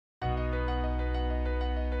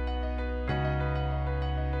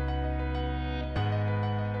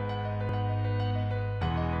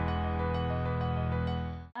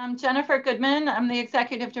I'm Jennifer Goodman. I'm the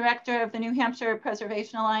Executive Director of the New Hampshire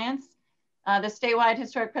Preservation Alliance, the statewide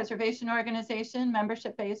historic preservation organization,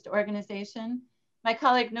 membership-based organization. My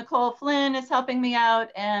colleague Nicole Flynn is helping me out,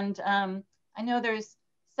 and I know there's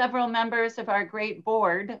several members of our great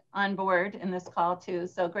board on board in this call too,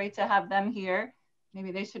 so great to have them here.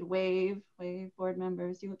 Maybe they should wave board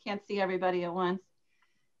members. You can't see everybody at once.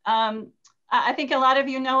 I think a lot of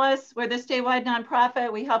you know us. We're the statewide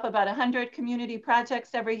nonprofit. We help about 100 community projects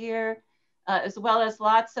every year, as well as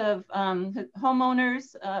lots of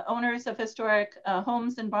homeowners, owners of historic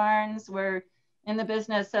homes and barns. We're in the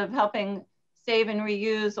business of helping save and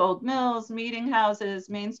reuse old mills, meeting houses,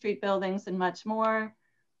 Main Street buildings, and much more.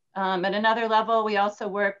 At another level, we also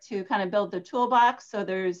work to kind of build the toolbox. So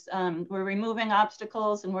there's, we're removing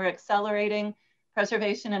obstacles and we're accelerating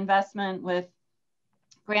preservation investment with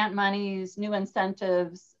grant monies, new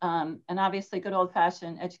incentives, and obviously good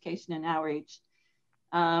old-fashioned education and outreach.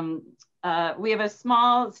 We have a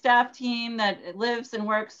small staff team that lives and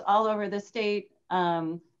works all over the state.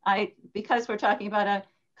 Because we're talking about a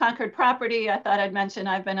Concord property, I thought I'd mention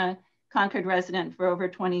I've been a Concord resident for over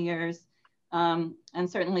 20 years. And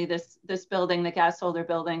certainly this building, the Gasholder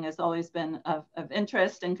building, has always been of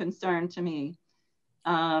interest and concern to me.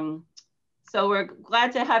 So we're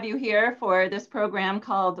glad to have you here for this program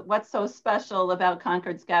called What's So Special About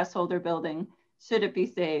Concord's Gasholder Building? Should it be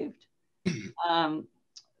saved?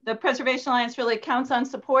 The Preservation Alliance really counts on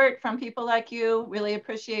support from people like you. Really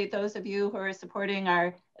appreciate those of you who are supporting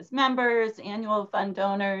our as members, annual fund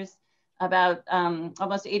donors. About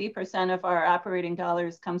almost 80% of our operating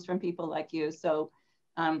dollars comes from people like you. So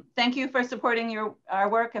thank you for supporting our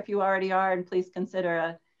work if you already are, and please consider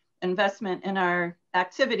an investment in our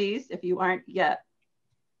activities if you aren't yet.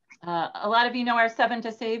 A lot of you know our 7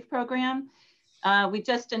 to Save program. We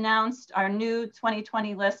just announced our new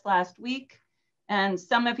 2020 list last week. And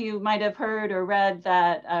some of you might have heard or read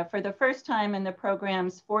that for the first time in the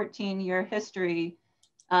program's 14-year history,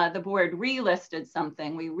 the board relisted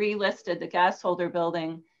something. We relisted the Gasholder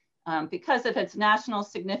building because of its national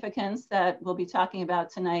significance that we'll be talking about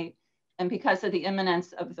tonight, and because of the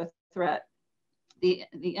imminence of the threat,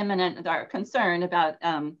 our concern about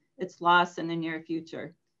its loss in the near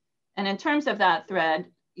future. And in terms of that threat,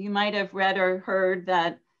 you might have read or heard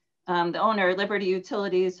that the owner, Liberty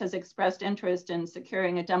Utilities, has expressed interest in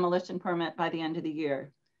securing a demolition permit by the end of the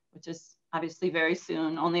year, which is obviously very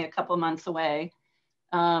soon, only a couple months away.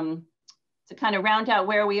 To kind of round out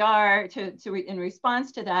where we are in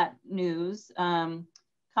response to that news,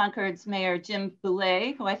 Concord's Mayor Jim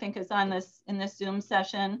Boulay, who I think is on in this Zoom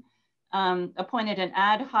session, appointed an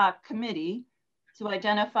ad hoc committee to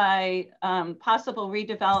identify possible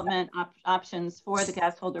redevelopment options for the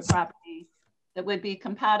Gasholder property that would be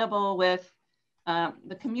compatible with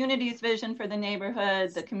the community's vision for the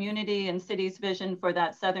neighborhood, the community and city's vision for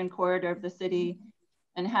that southern corridor of the city,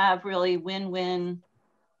 and have really win-win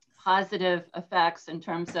positive effects in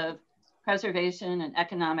terms of preservation and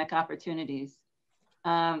economic opportunities.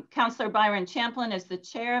 Councillor Byron Champlin is the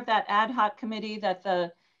chair of that ad hoc committee that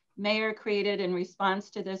the mayor created in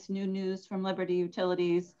response to this new news from Liberty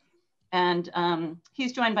Utilities. And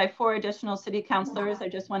he's joined by 4 additional city councilors. I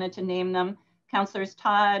just wanted to name them. Councilors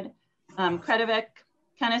Todd, Kredovic,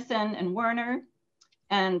 Kennison, and Werner,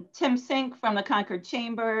 and Tim Sink from the Concord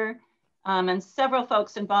Chamber, and several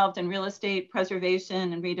folks involved in real estate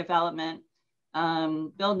preservation and redevelopment.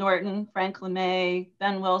 Bill Norton, Frank LeMay,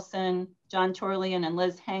 Ben Wilson, John Torlian, and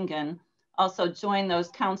Liz Hengen also joined those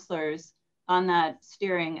councilors on that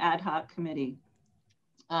steering ad hoc committee.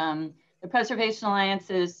 The Preservation Alliance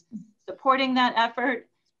is supporting that effort,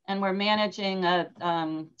 and we're managing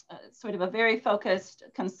sort of a very focused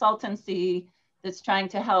consultancy that's trying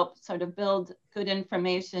to help sort of build good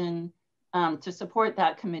information to support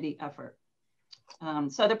that committee effort.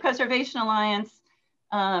 So the Preservation Alliance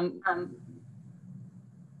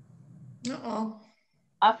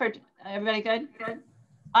offered, everybody good? Good.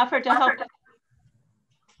 Offered to help.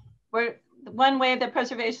 One way the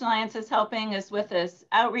Preservation Alliance is helping is with this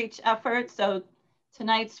outreach effort. So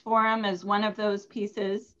tonight's forum is one of those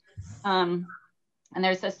pieces. And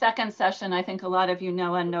there's a second session, I think a lot of you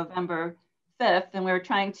know, on November 5th, and we're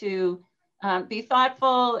trying to be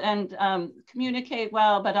thoughtful and communicate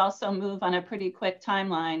well, but also move on a pretty quick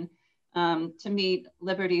timeline to meet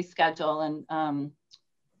Liberty's schedule. And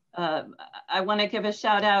I want to give a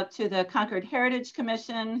shout out to the Concord Heritage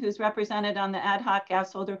Commission, who's represented on the ad hoc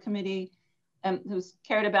Gasholder committee, and who's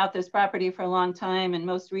cared about this property for a long time, and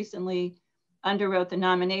most recently underwrote the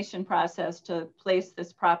nomination process to place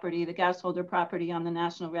this property, the Gasholder property, on the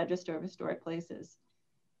National Register of Historic Places.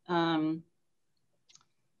 And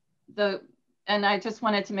And I just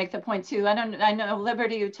wanted to make the point too, I know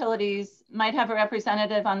Liberty Utilities might have a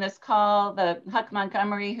representative on this call, the Huck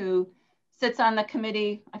Montgomery, who sits on the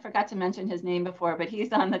committee. I forgot to mention his name before, but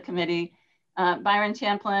he's on the committee. Byron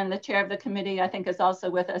Champlin, the chair of the committee, I think is also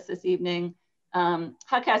with us this evening.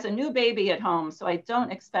 Huck has a new baby at home, so I don't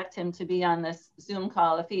expect him to be on this Zoom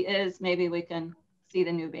call. If he is, maybe we can see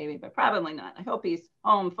the new baby, but probably not. I hope he's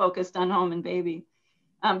home, focused on home and baby.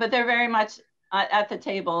 But they're very much at the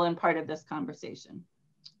table and part of this conversation.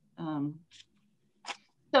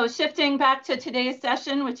 So shifting back to today's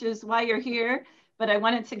session, which is why you're here, but I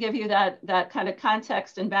wanted to give you that kind of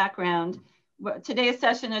context and background. Today's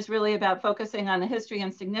session is really about focusing on the history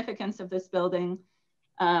and significance of this building,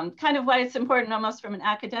 kind of why it's important almost from an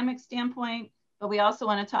academic standpoint, but we also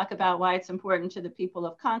want to talk about why it's important to the people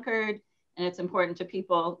of Concord, and it's important to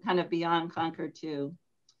people kind of beyond Concord too.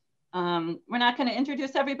 We're not going to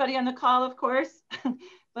introduce everybody on the call, of course,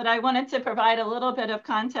 but I wanted to provide a little bit of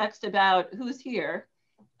context about who's here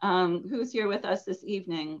with us this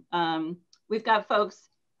evening. We've got folks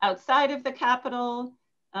outside of the Capitol,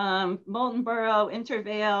 Moulton Borough,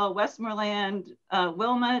 Intervale, Westmoreland,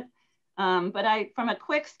 Wilmot. But from a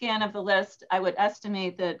quick scan of the list, I would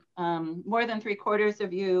estimate that more than 3/4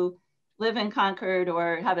 of you live in Concord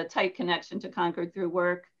or have a tight connection to Concord through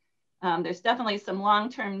work. There's definitely some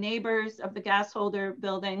long-term neighbors of the Gasholder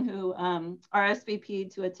building who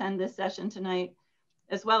RSVP'd to attend this session tonight,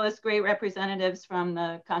 as well as great representatives from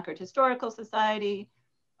the Concord Historical Society,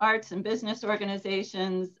 arts and business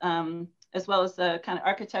organizations, as well as the kind of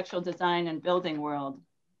architectural design and building world,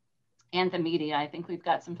 and the media. I think we've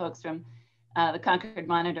got some folks from the Concord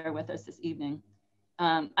Monitor with us this evening.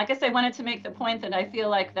 I guess I wanted to make the point that I feel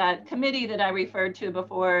like that committee that I referred to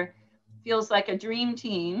before feels like a dream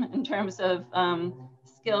team in terms of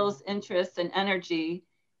skills, interests, and energy.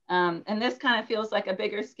 And this kind of feels like a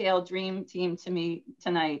bigger scale dream team to me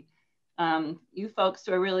tonight. You folks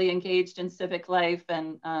who are really engaged in civic life,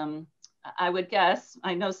 and I would guess,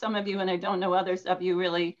 I know some of you and I don't know others of you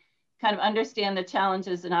really kind of understand the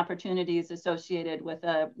challenges and opportunities associated with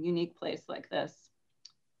a unique place like this.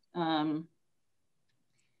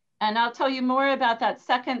 And I'll tell you more about that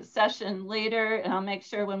second session later, and I'll make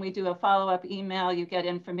sure when we do a follow-up email, you get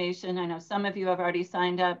information. I know some of you have already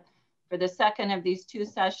signed up for the second of these 2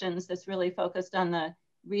 sessions that's really focused on the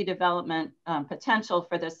redevelopment potential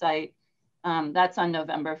for the site. That's on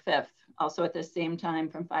November 5th, also at the same time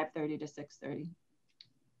from 5:30 to 6:30.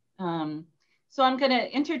 So I'm gonna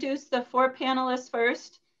introduce the 4 panelists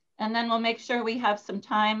first, and then we'll make sure we have some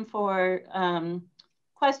time for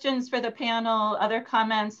questions for the panel, other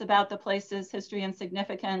comments about the place's history and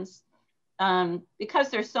significance. Because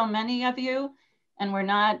there's so many of you and we're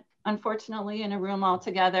not, unfortunately, in a room all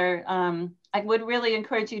together, I would really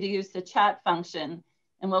encourage you to use the chat function,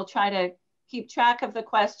 and we'll try to keep track of the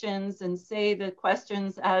questions and say the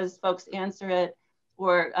questions as folks answer it,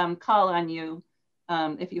 or call on you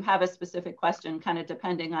if you have a specific question, kind of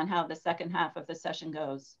depending on how the second half of the session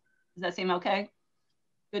goes. Does that seem okay?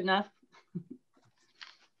 Good enough?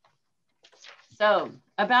 So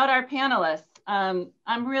about our panelists,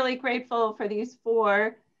 I'm really grateful for these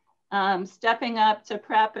 4 stepping up to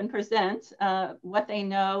prep and present what they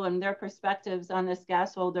know and their perspectives on this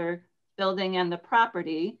Gasholder building and the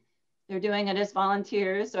property. They're doing it as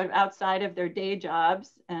volunteers, sort of outside of their day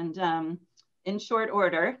jobs, and in short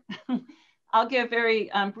order. I'll give very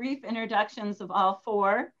brief introductions of all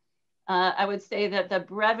 4. I would say that the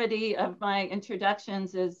brevity of my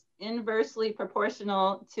introductions is inversely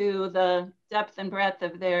proportional to the depth and breadth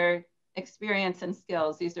of their experience and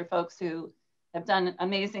skills. These are folks who have done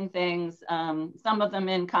amazing things, some of them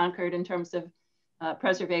in Concord in terms of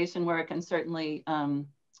preservation work, and certainly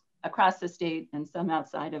across the state, and some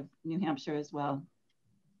outside of New Hampshire as well.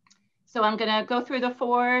 So I'm gonna go through the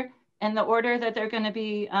 4 in the order that they're gonna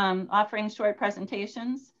be offering short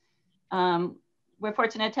presentations. We're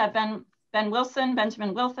fortunate to have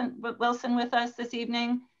Benjamin Wilson with us this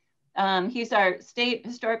evening. He's our State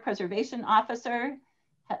Historic Preservation Officer,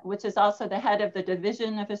 which is also the head of the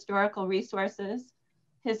Division of Historical Resources.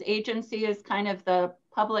 His agency is kind of the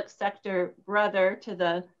public sector brother to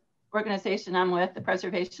the organization I'm with, the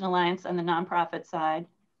Preservation Alliance, on the nonprofit side.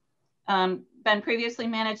 Ben previously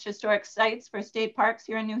managed historic sites for state parks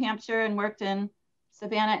here in New Hampshire and worked in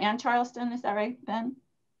Savannah and Charleston. Is that right, Ben?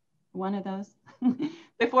 One of those.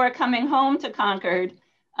 Before coming home to Concord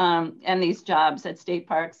and these jobs at state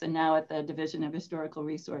parks and now at the Division of Historical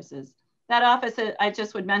Resources. That office, I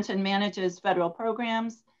just would mention, manages federal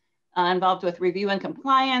programs involved with review and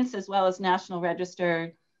compliance, as well as National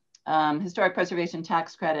Register, historic preservation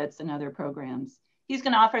tax credits, and other programs. He's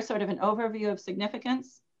going to offer sort of an overview of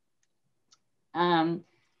significance.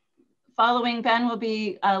 Following Ben will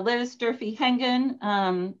be Liz Durfee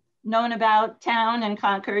Hengen, known about town and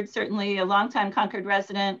Concord, certainly a longtime Concord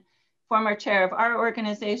resident, former chair of our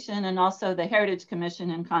organization and also the Heritage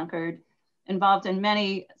Commission in Concord, involved in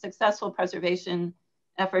many successful preservation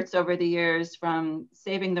efforts over the years, from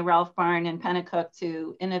saving the Ralph Barn in Pennacook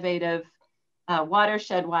to innovative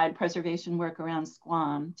watershed-wide preservation work around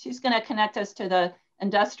Squam. She's going to connect us to the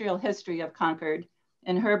industrial history of Concord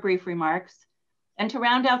in her brief remarks. And to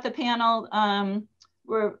round out the panel,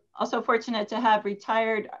 we're also fortunate to have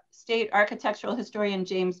retired state architectural historian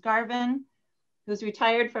James Garvin, who's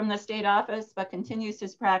retired from the state office but continues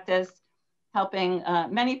his practice, helping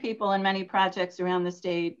many people and many projects around the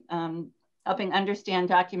state, helping understand,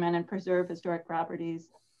 document, and preserve historic properties.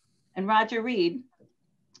 And Roger Reed,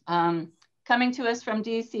 coming to us from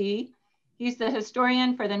DC. He's the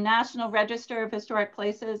historian for the National Register of Historic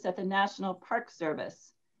Places at the National Park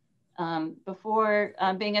Service. Before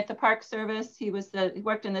being at the Park Service, he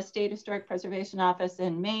worked in the State Historic Preservation Office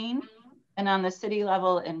in Maine and on the city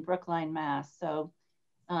level in Brookline, Mass. So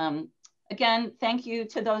again, thank you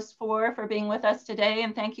to those four for being with us today,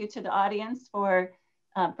 and thank you to the audience for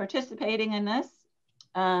participating in this.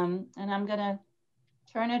 And I'm gonna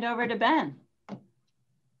turn it over to Ben.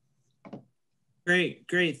 Great,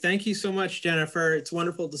 great. Thank you so much, Jennifer. It's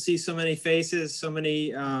wonderful to see so many faces, so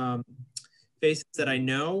many faces that I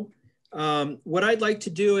know. What I'd like to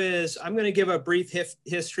do is I'm going to give a brief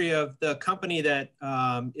history of the company that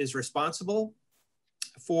is responsible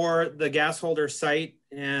for the Gasholder site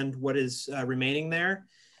and what is remaining there.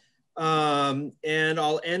 And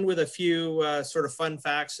I'll end with a few sort of fun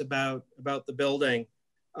facts about the building.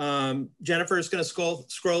 Jennifer is going to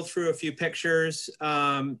scroll through a few pictures,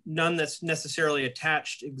 none that's necessarily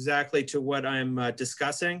attached exactly to what I'm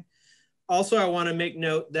discussing. Also, I want to make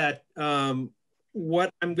note that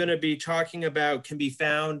what I'm going to be talking about can be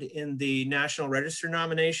found in the National Register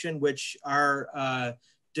nomination, which our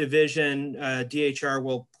division, DHR,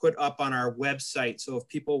 will put up on our website. So if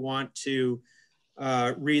people want to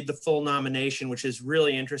read the full nomination, which is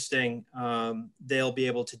really interesting, they'll be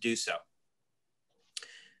able to do so.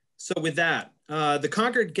 So with that, the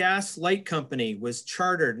Concord Gas Light Company was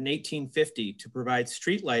chartered in 1850 to provide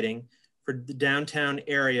street lighting for the downtown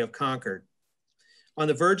area of Concord. On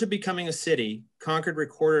the verge of becoming a city, Concord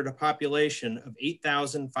recorded a population of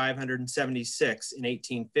 8,576 in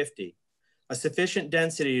 1850, a sufficient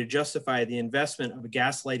density to justify the investment of a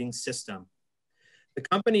gas lighting system. The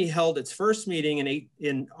company held its first meeting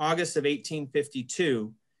in August of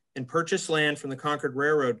 1852 and purchased land from the Concord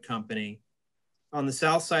Railroad Company on the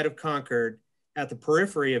south side of Concord at the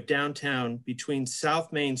periphery of downtown between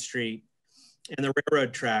South Main Street and the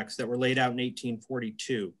railroad tracks that were laid out in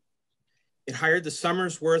 1842. It hired the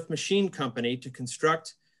Summersworth Machine Company to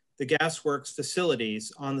construct the gasworks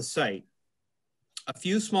facilities on the site. A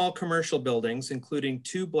few small commercial buildings, including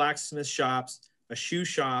 2 blacksmith shops, a shoe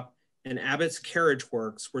shop, and Abbott's Carriage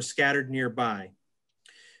Works, were scattered nearby.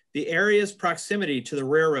 The area's proximity to the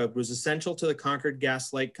railroad was essential to the Concord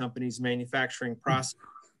Gas Light Company's manufacturing process,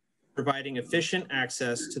 providing efficient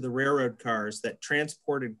access to the railroad cars that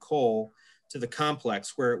transported coal to the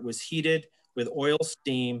complex, where it was heated with oil,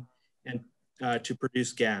 steam, and to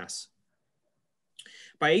produce gas.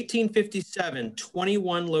 By 1857,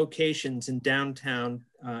 21 locations in downtown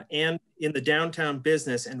and in the downtown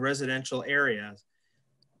business and residential areas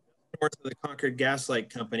north of the Concord Gas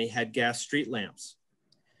Light Company had gas street lamps.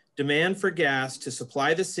 Demand for gas to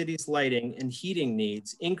supply the city's lighting and heating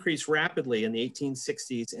needs increased rapidly in the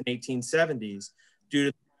 1860s and 1870s due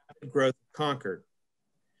to the rapid growth of Concord.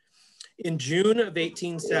 In June of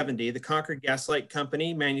 1870, the Concord Gas Light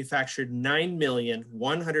Company manufactured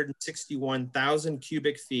 9,161,000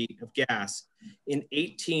 cubic feet of gas in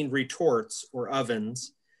 18 retorts or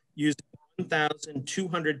ovens, using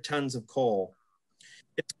 1,200 tons of coal.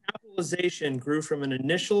 Its capitalization grew from an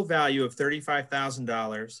initial value of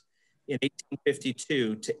 $35,000 in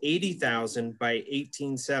 1852 to $80,000 by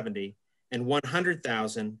 1870 and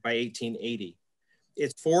 $100,000 by 1880.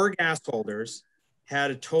 Its 4 gas holders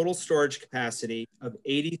had a total storage capacity of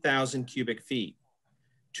 80,000 cubic feet.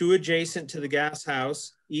 2 adjacent to the gas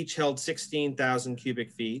house each held 16,000 cubic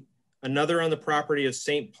feet. Another on the property of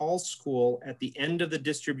St. Paul's School at the end of the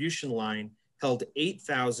distribution line held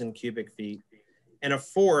 8,000 cubic feet. And a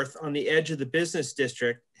 4th on the edge of the business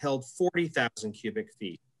district held 40,000 cubic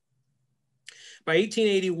feet. By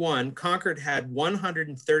 1881, Concord had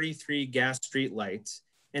 133 gas streetlights,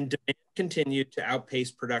 and demand continued to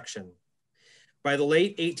outpace production. By the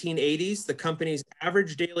late 1880s, the company's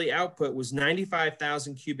average daily output was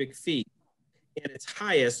 95,000 cubic feet, and its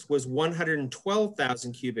highest was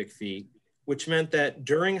 112,000 cubic feet which meant that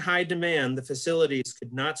during high demand, the facilities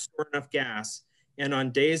could not store enough gas, and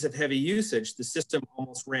on days of heavy usage, the system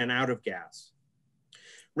almost ran out of gas.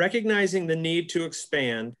 Recognizing the need to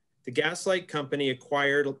expand, the Gaslight Company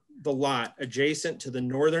acquired the lot adjacent to the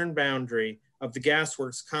northern boundary of the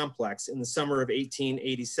gasworks complex in the summer of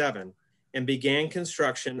 1887 and began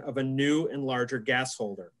construction of a new and larger gas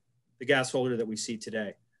holder, the gas holder that we see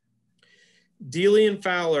today. Dealey and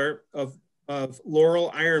Fowler of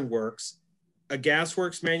Laurel Iron Works, a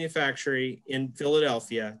gasworks manufacturer in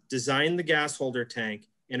Philadelphia, designed the gas holder tank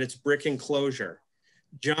and its brick enclosure.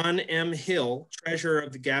 John M. Hill, treasurer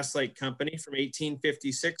of the Gaslight Company from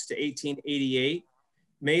 1856 to 1888,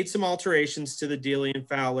 made some alterations to the Dealey and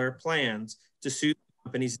Fowler plans to suit the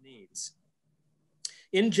company's needs.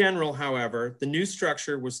 In general, however, the new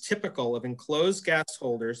structure was typical of enclosed gas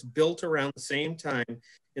holders built around the same time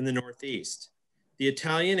in the Northeast. The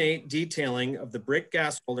Italianate detailing of the brick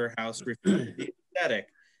gas holder house reflected the aesthetic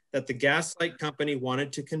that the Gaslight Company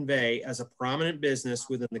wanted to convey as a prominent business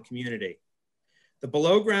within the community. The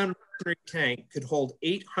below-ground tank could hold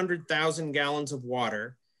 800,000 gallons of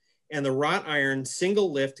water, and the wrought iron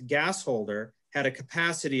single-lift gas holder had a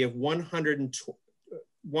capacity of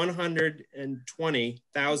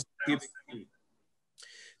 120,000 cubic feet.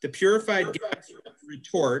 The purified gas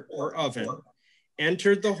retort or oven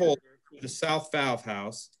entered the holder through the south valve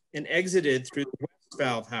house and exited through the west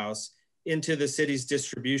valve house into the city's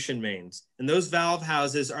distribution mains. And those valve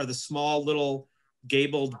houses are the small little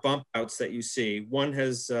gabled bump outs that you see. One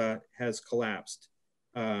has collapsed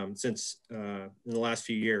since in the last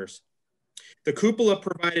few years. The cupola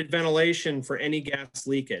provided ventilation for any gas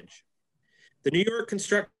leakage. The New York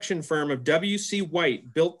construction firm of W.C.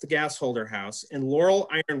 White built the gas holder house, and Laurel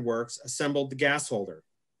Iron Works assembled the gas holder.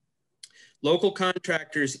 Local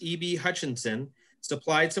contractors E.B. Hutchinson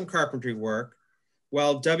supplied some carpentry work,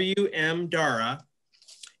 while W.M. Dara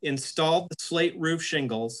installed the slate roof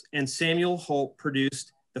shingles, and Samuel Holt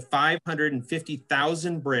produced the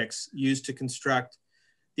 550,000 bricks used to construct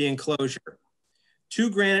the enclosure. 2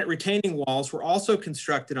 granite retaining walls were also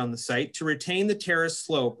constructed on the site to retain the terrace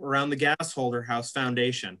slope around the gas holder house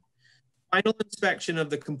foundation. Final inspection of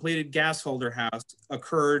the completed gas holder house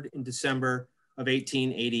occurred in December of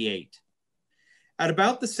 1888. At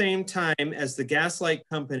about the same time as the Gaslight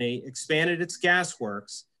Company expanded its gas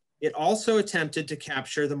works, it also attempted to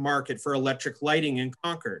capture the market for electric lighting in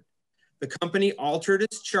Concord. The company altered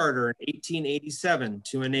its charter in 1887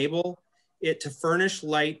 to enable it to furnish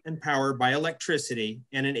light and power by electricity,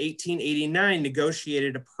 and in 1889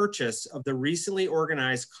 negotiated a purchase of the recently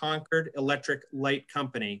organized Concord Electric Light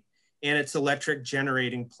Company and its electric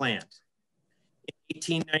generating plant. In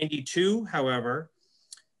 1892, however,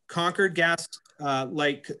 Concord Gas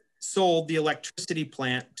Light sold the electricity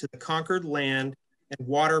plant to the Concord Land and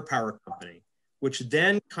Water Power Company, which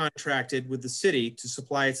then contracted with the city to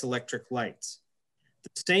supply its electric lights.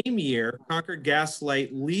 The same year, Concord Gas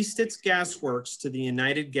Light leased its gas works to the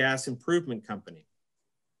United Gas Improvement Company,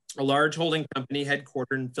 a large holding company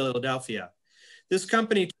headquartered in Philadelphia. This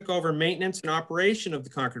company took over maintenance and operation of the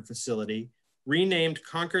Concord facility, renamed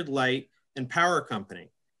Concord Light and Power Company,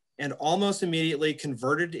 and almost immediately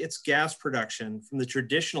converted its gas production from the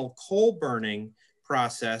traditional coal burning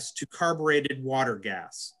process to carbureted water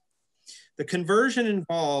gas. The conversion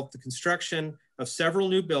involved the construction of several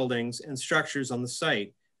new buildings and structures on the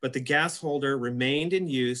site, but the gas holder remained in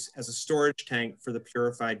use as a storage tank for the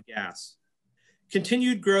purified gas.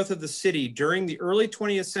 Continued growth of the city during the early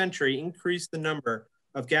 20th century increased the number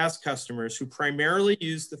of gas customers who primarily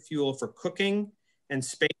used the fuel for cooking and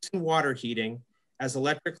space and water heating as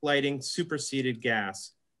electric lighting superseded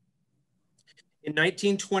gas. In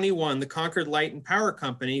 1921, the Concord Light and Power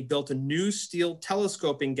Company built a new steel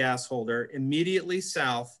telescoping gas holder immediately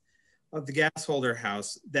south of the gas holder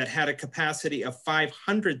house that had a capacity of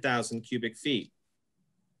 500,000 cubic feet.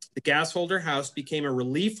 The gas holder house became a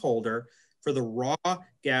relief holder for the raw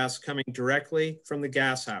gas coming directly from the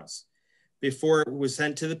gas house before it was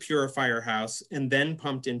sent to the purifier house and then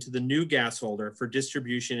pumped into the new gas holder for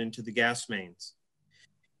distribution into the gas mains.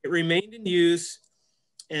 It remained in use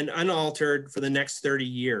and unaltered for the next 30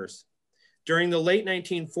 years. During the late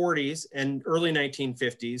 1940s and early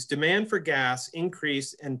 1950s, demand for gas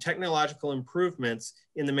increased and technological improvements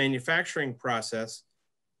in the manufacturing process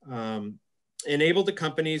enabled the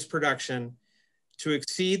company's production to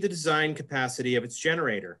exceed the design capacity of its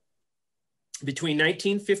generator. Between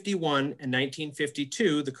 1951 and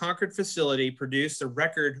 1952, the Concord facility produced a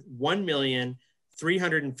record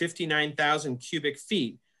 1,359,000 cubic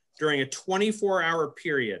feet during a 24-hour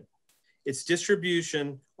period. Its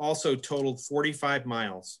distribution also totaled 45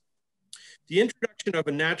 miles. The introduction of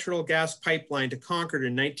a natural gas pipeline to Concord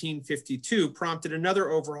in 1952 prompted another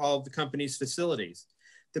overhaul of the company's facilities.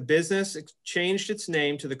 The business changed its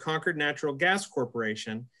name to the Concord Natural Gas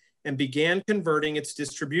Corporation and began converting its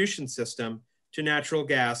distribution system to natural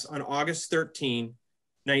gas on August 13,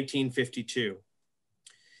 1952.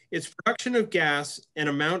 Its production of gas and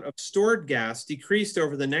amount of stored gas decreased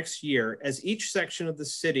over the next year as each section of the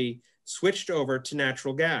city switched over to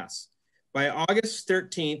natural gas. By August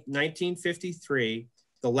 13, 1953,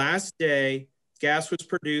 the last day gas was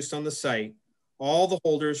produced on the site, all the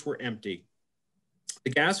holders were empty.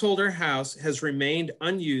 The Gasholder house has remained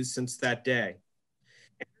unused since that day.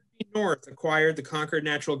 Energy North acquired the Concord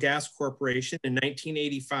Natural Gas Corporation in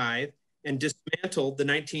 1985 and dismantled the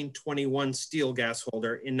 1921 steel gas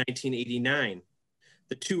holder in 1989.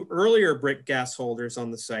 The two earlier brick gas holders on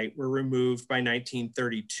the site were removed by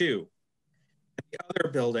 1932. The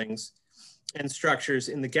other buildings and structures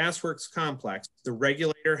in the gasworks complex, the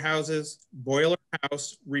regulator houses, boiler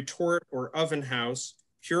house, retort or oven house,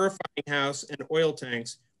 purifying house, and oil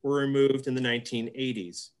tanks were removed in the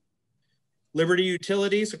 1980s. Liberty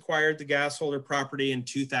Utilities acquired the Gasholder property in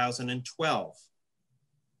 2012.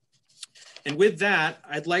 And with that,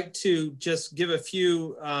 I'd like to just give a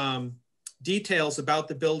few details about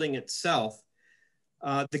the building itself.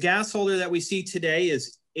 The Gasholder that we see today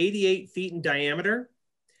is 88 feet in diameter.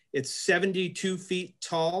 It's 72 feet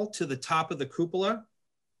tall to the top of the cupola.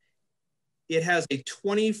 It has a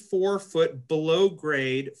 24-foot below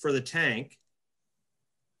grade for the tank.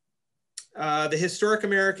 The Historic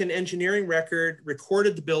American Engineering Record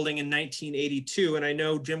recorded the building in 1982, and I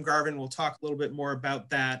know Jim Garvin will talk a little bit more about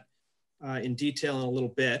that in detail in a little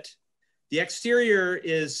bit. The exterior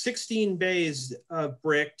is 16 bays of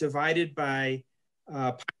brick divided by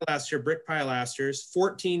brick pilasters.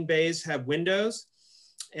 14 bays have windows,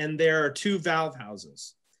 and there are 2 valve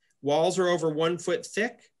houses. Walls are over 1 foot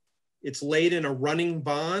thick. It's laid in a running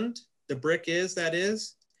bond, the brick is, that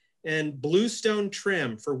is, and bluestone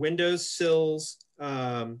trim for windows, sills,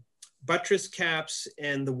 buttress caps,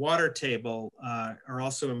 and the water table are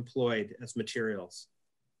also employed as materials.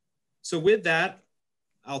 So with that,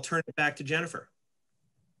 I'll turn it back to Jennifer.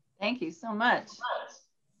 Thank you so much.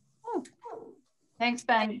 Ooh. Thanks,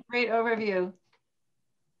 Ben. Great overview.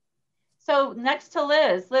 So next to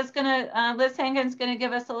Liz, Liz Hengen's gonna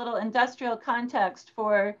give us a little industrial context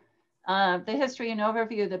for the history and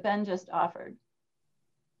overview that Ben just offered.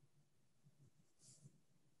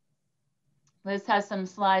 Liz has some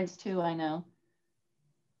slides too, I know.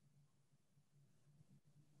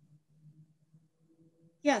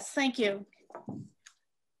 Yes, thank you.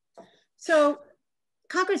 So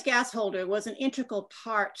Concord's Gasholder was an integral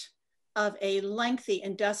part of a lengthy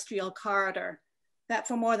industrial corridor that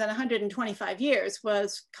for more than 125 years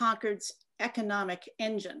was Concord's economic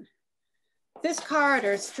engine. This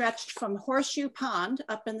corridor stretched from Horseshoe Pond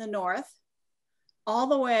up in the north, all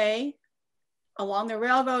the way along the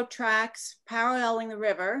railroad tracks paralleling the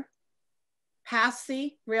river, past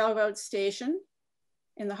the railroad station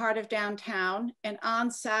in the heart of downtown, and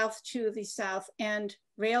on south to the south end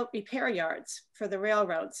rail repair yards for the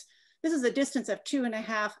railroads. This is a distance of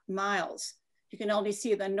 2.5 miles. You can only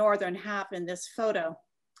see the northern half in this photo.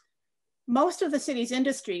 Most of the city's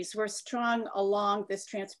industries were strung along this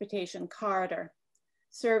transportation corridor,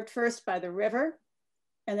 served first by the river,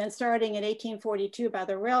 and then starting in 1842 by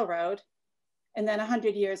the railroad, and then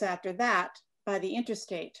 100 years after that by the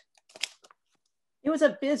interstate. It was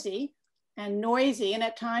a busy and noisy and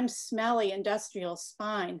at times smelly industrial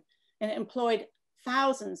spine, and it employed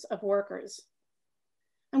thousands of workers.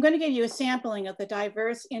 I'm going to give you a sampling of the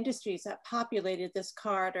diverse industries that populated this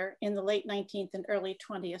corridor in the late 19th and early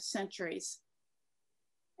 20th centuries.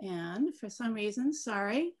 And for some reason,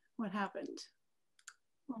 sorry, what happened?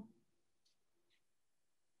 You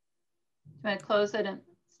want to close it and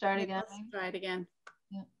start again? Let's try it again.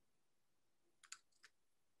 Yeah.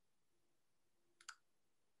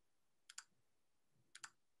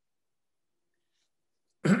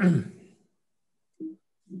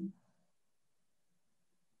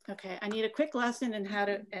 Okay, I need a quick lesson in how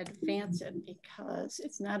to advance it because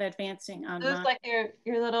it's not advancing on Looks like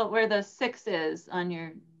your little, where the 6 is on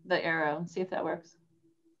the arrow. See if that works.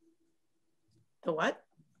 The what?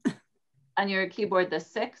 On your keyboard, the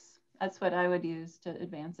 6. That's what I would use to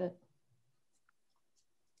advance it.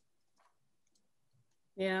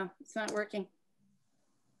 Yeah, it's not working.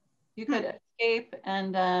 You could escape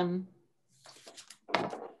and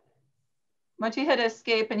once you hit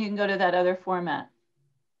escape and you can go to that other format.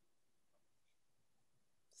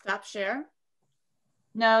 Stop share?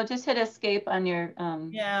 No, just hit escape on your...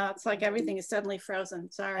 Yeah, it's like everything is suddenly frozen.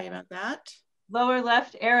 Sorry about that. Lower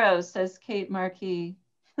left arrow, says Kate Marquis.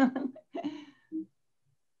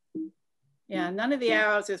 Yeah, none of the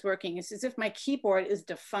arrows is working. It's as if my keyboard is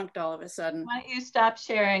defunct all of a sudden. Why don't you stop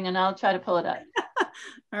sharing and I'll try to pull it up.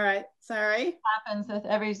 All right, sorry. It happens with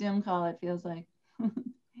every Zoom call, it feels like.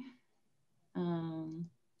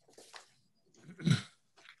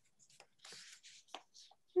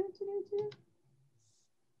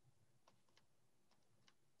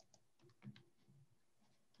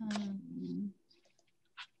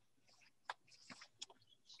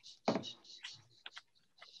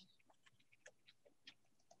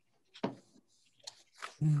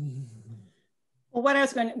 Well, what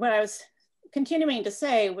I was continuing to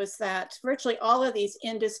say was that virtually all of these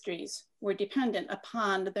industries were dependent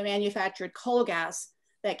upon the manufactured coal gas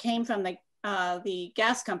that came from the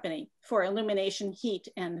gas company for illumination, heat,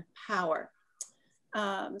 and power.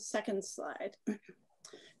 Second slide.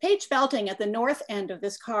 Page Belting at the north end of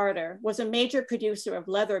this corridor was a major producer of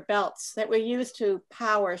leather belts that were used to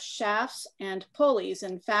power shafts and pulleys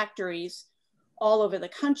in factories all over the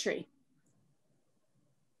country.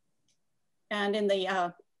 And in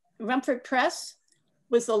the Rumford Press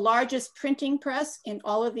was the largest printing press in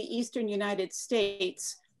all of the Eastern United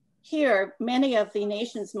States. Here, many of the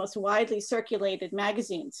nation's most widely circulated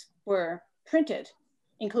magazines were printed,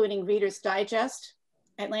 including Reader's Digest,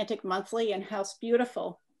 Atlantic Monthly, and House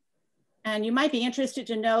Beautiful. And you might be interested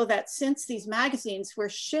to know that since these magazines were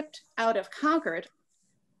shipped out of Concord,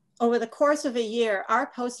 over the course of a year,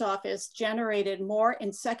 our post office generated more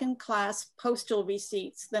in second-class postal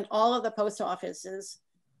receipts than all of the post offices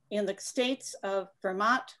in the states of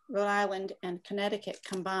Vermont, Rhode Island, and Connecticut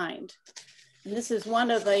combined. And this is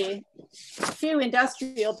one of the few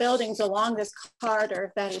industrial buildings along this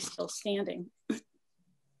corridor that is still standing.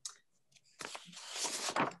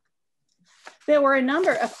 There were a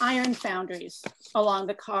number of iron foundries along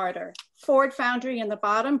the corridor. Ford Foundry in the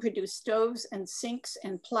bottom produced stoves and sinks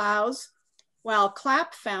and plows, while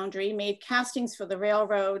Clapp Foundry made castings for the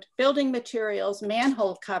railroad, building materials,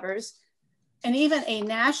 manhole covers, and even a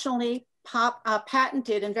nationally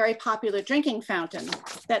patented and very popular drinking fountain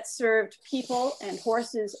that served people and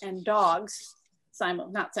horses and dogs,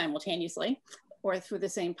 not simultaneously, or through the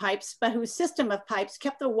same pipes, but whose system of pipes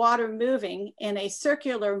kept the water moving in a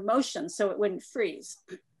circular motion so it wouldn't freeze.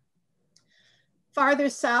 Farther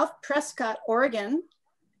south, Prescott, Oregon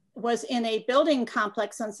was in a building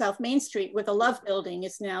complex on South Main Street where the Love Building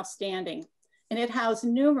is now standing. And it housed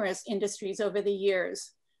numerous industries over the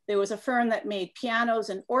years. There was a firm that made pianos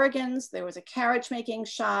and organs. There was a carriage making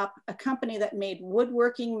shop, a company that made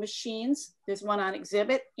woodworking machines. There's one on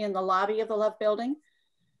exhibit in the lobby of the Love Building.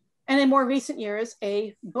 And in more recent years,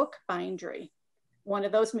 a book bindery. One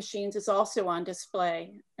of those machines is also on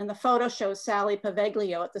display. And the photo shows Sally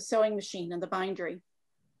Paveglio at the sewing machine in the bindery.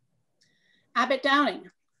 Abbott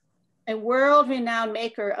Downing, a world-renowned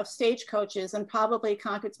maker of stagecoaches and probably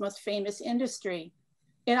Concord's most famous industry.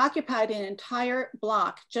 It occupied an entire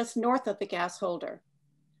block just north of the Gasholder.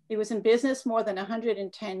 It was in business more than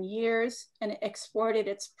 110 years and it exported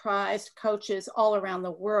its prized coaches all around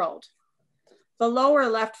the world. The lower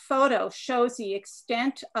left photo shows the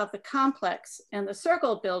extent of the complex, and the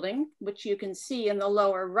Circle building, which you can see in the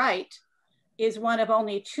lower right, is one of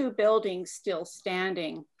only 2 buildings still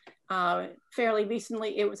standing. Fairly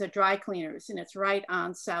recently, it was a dry cleaners, and it's right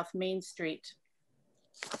on South Main Street.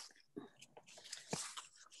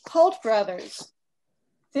 Holt Brothers.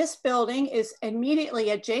 This building is immediately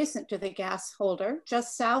adjacent to the Gasholder,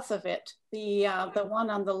 just south of it. The one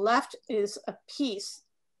on the left is a piece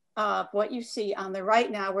of what you see on the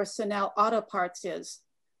right now where Sonnell Auto Parts is.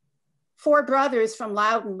 4 brothers from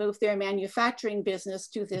Loudon moved their manufacturing business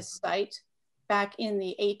to this site back in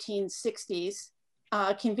the 1860s,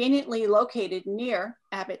 conveniently located near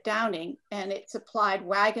Abbott Downing, and it supplied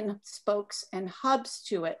wagon spokes and hubs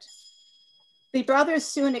to it. The brothers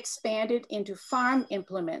soon expanded into farm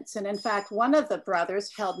implements, and in fact, one of the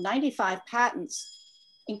brothers held 95 patents,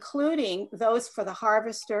 including those for the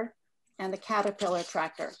harvester and the Caterpillar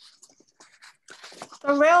tractor.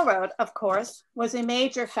 The railroad, of course, was a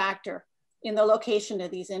major factor in the location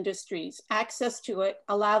of these industries. Access to it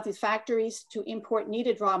allowed these factories to import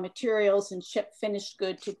needed raw materials and ship finished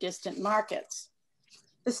goods to distant markets.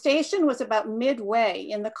 The station was about midway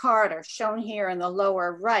in the corridor, shown here in the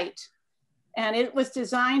lower right, and it was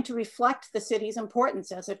designed to reflect the city's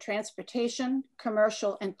importance as a transportation,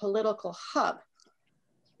 commercial, and political hub.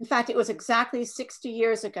 In fact, it was exactly 60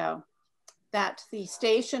 years ago that the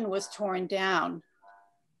station was torn down.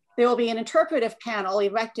 There will be an interpretive panel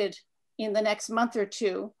erected in the next month or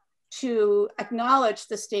two to acknowledge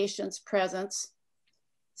the station's presence.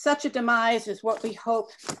 Such a demise is what we hope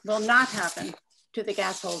will not happen to the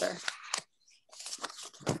gas holder.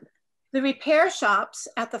 The repair shops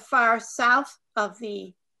at the far south of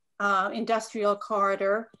the industrial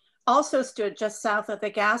corridor also stood just south of the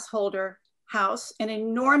gas holder house, an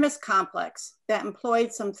enormous complex that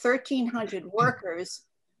employed some 1,300 workers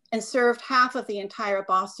and served half of the entire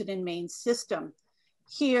Boston and Maine system.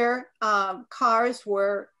 Here, cars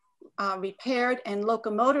were repaired and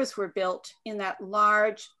locomotives were built in that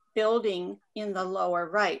large building in the lower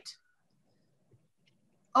right.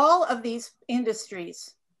 All of these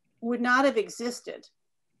industries would not have existed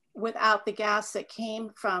without the gas that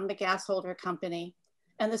came from the gas holder company,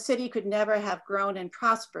 and the city could never have grown and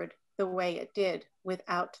prospered the way it did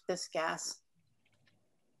without this gas.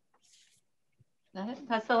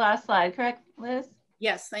 That's the last slide, correct, Liz?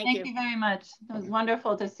 Yes, thank you. Thank you very much. It was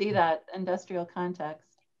wonderful to see that industrial context.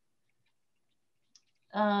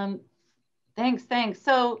 Thanks.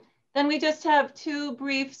 So then we just have two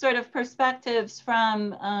brief sort of perspectives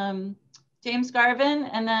from James Garvin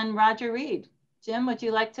and then Roger Reed. Jim, would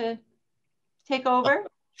you like to take over?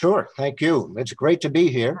 Sure, thank you. It's great to be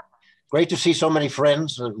here. Great to see so many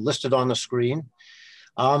friends listed on the screen.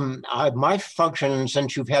 My function,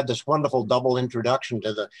 since you've had this wonderful double introduction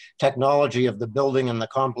to the technology of the building and the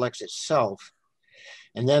complex itself,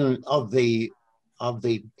 and then of the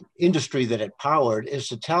industry that it powered, is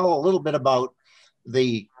to tell a little bit about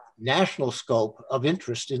the national scope of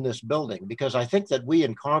interest in this building, because I think that we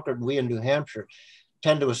in Concord and we in New Hampshire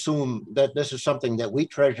tend to assume that this is something that we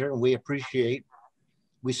treasure and we appreciate,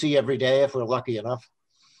 we see every day if we're lucky enough.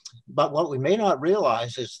 But what we may not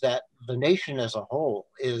realize is that the nation as a whole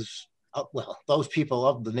is, well, those people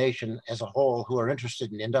of the nation as a whole who are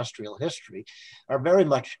interested in industrial history are very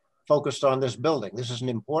much focused on this building. This is an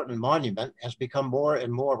important monument, has become more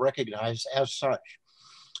and more recognized as such.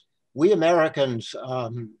 We Americans,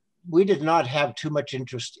 we did not have too much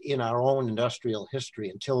interest in our own industrial history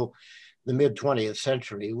until the mid-20th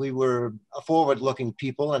century. We were a forward-looking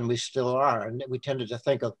people, and we still are, and we tended to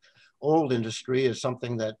think of old industry as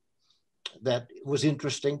something that was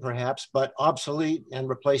interesting perhaps, but obsolete and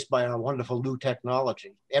replaced by our wonderful new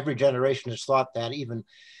technology. Every generation has thought that, even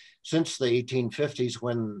since the 1850s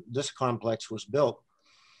when this complex was built.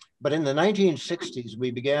 But in the 1960s,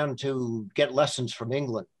 we began to get lessons from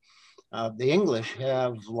England. The English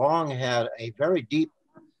have long had a very deep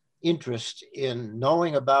interest in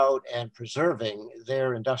knowing about and preserving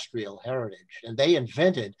their industrial heritage. And they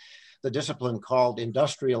invented the discipline called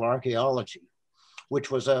industrial archaeology,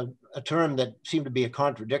 which was a term that seemed to be a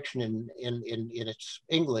contradiction in its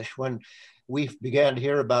English when we began to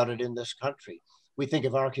hear about it in this country. We think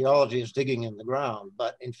of archaeology as digging in the ground,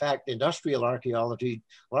 but in fact, industrial archaeology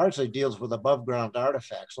largely deals with above ground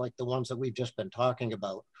artifacts like the ones that we've just been talking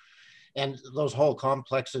about. And those whole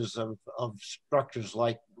complexes of structures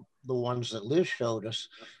like the ones that Liz showed us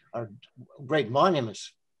are great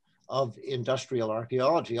monuments of industrial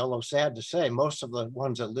archaeology, although sad to say, most of the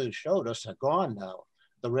ones that Liz showed us are gone now.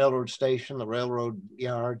 The railroad station, the railroad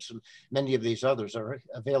yards, and many of these others are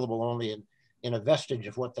available only in a vestige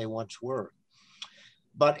of what they once were.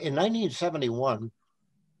 But in 1971,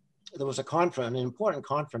 there was a conference, an important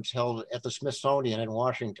conference held at the Smithsonian in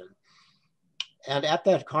Washington. And at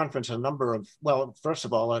that conference, a number of, well, first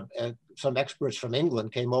of all, some experts from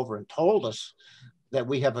England came over and told us that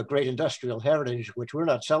we have a great industrial heritage, which we're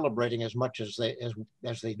not celebrating as much as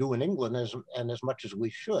they do in England and as much as we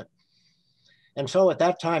should. And so at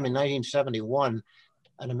that time in 1971,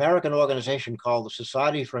 an American organization called the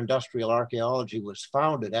Society for Industrial Archaeology was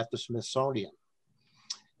founded at the Smithsonian.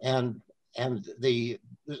 And the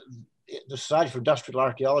Society for Industrial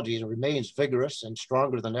Archaeology remains vigorous and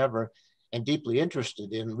stronger than ever, and deeply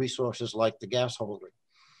interested in resources like the gas holder.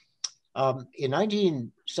 In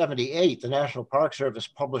 1978, the National Park Service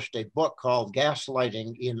published a book called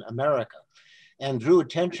Gaslighting in America and drew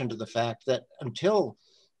attention to the fact that until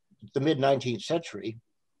the mid-19th century,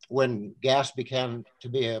 when gas began to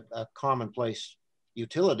be a commonplace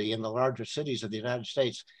utility in the larger cities of the United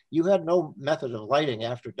States, you had no method of lighting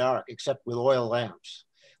after dark except with oil lamps.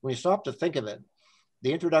 When you stop to think of it,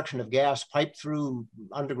 the introduction of gas piped through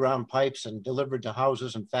underground pipes and delivered to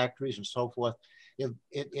houses and factories and so forth,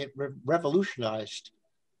 it revolutionized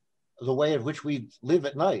the way in which we live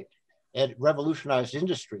at night. It revolutionized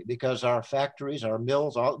industry because our factories, our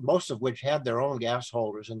mills, most of which had their own gas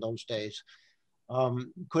holders in those days,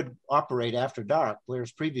 could operate after dark,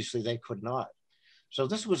 whereas previously they could not. So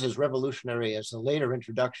this was as revolutionary as the later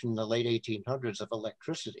introduction in the late 1800s of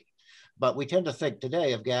electricity. But we tend to think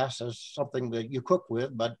today of gas as something that you cook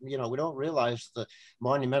with, but we don't realize the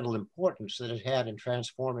monumental importance that it had in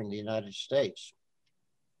transforming the United States.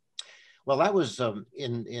 Well, that was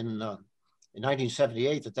in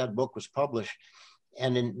 1978 that book was published.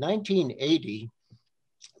 And in 1980,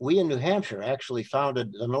 we in New Hampshire actually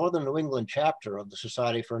founded the Northern New England chapter of the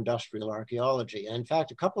Society for Industrial Archaeology. And in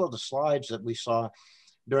fact, a couple of the slides that we saw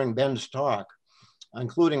during Ben's talk,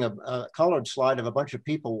 including a colored slide of a bunch of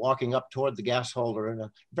people walking up toward the gas holder in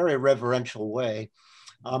a very reverential way.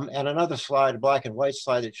 And another slide, a black and white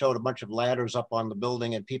slide that showed a bunch of ladders up on the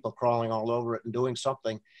building and people crawling all over it and doing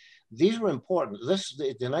something. These were important.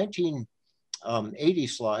 The 1980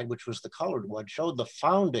 slide, which was the colored one, showed the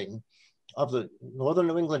founding of the Northern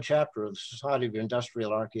New England chapter of the Society of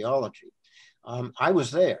Industrial Archaeology. I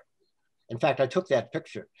was there. In fact, I took that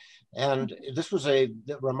picture. And this was a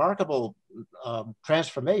remarkable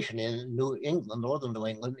transformation in New England, Northern New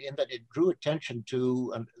England, in that it drew attention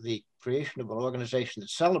to the creation of an organization that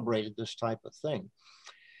celebrated this type of thing.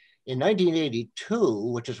 In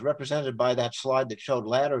 1982, which is represented by that slide that showed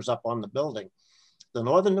ladders up on the building, the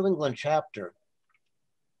Northern New England chapter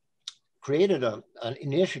created an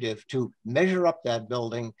initiative to measure up that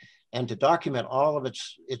building and to document all of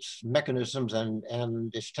its mechanisms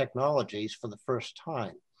and its technologies for the first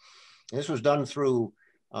time. This was done through,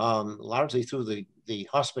 largely through the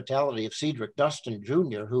hospitality of Cedric Dustin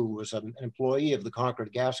Jr., who was an employee of the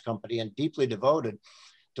Concord Gas Company and deeply devoted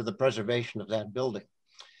to the preservation of that building.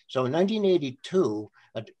 So in 1982,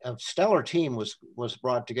 a stellar team was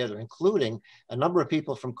brought together, including a number of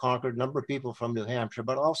people from Concord, a number of people from New Hampshire,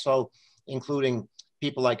 but also including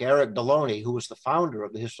people like Eric Deloney, who was the founder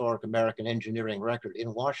of the Historic American Engineering Record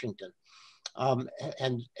in Washington,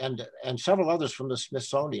 and several others from the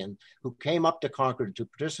Smithsonian who came up to Concord to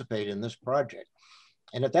participate in this project.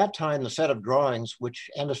 And at that time, the set of drawings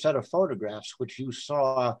and a set of photographs, which you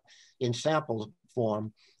saw in sample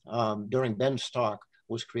form during Ben's talk,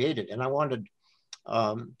 was created. And I wanted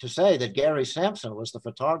to say that Gary Sampson was the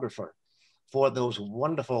photographer for those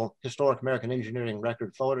wonderful Historic American Engineering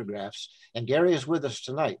Record photographs. And Gary is with us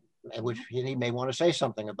tonight, which he may want to say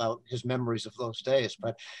something about his memories of those days.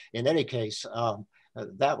 But in any case,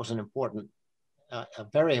 that was an important, a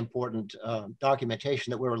very important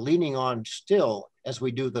documentation that we're leaning on still as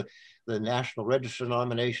we do the National Register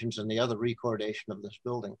nominations and the other recordation of this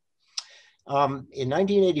building. In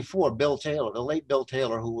 1984, Bill Taylor, the late Bill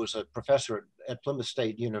Taylor, who was a professor at Plymouth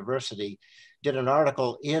State University, did an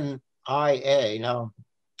article in IA. Now,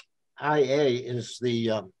 IA is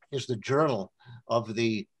the journal of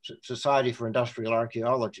the Society for Industrial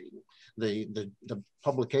Archaeology, the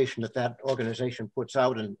publication that organization puts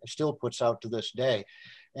out and still puts out to this day.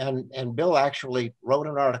 And Bill actually wrote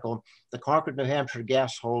an article, "The Concord, New Hampshire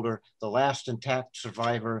Gas Holder, the Last Intact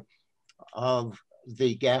Survivor of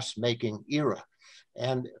the Gas Making Era."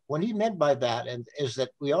 And what he meant by that is that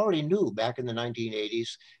we already knew back in the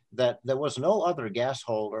 1980s that there was no other gas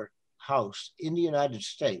holder house in the United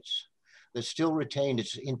States that still retained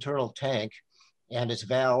its internal tank and its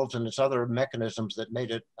valves and its other mechanisms that made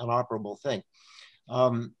it an operable thing.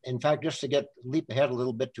 In fact, just to leap ahead a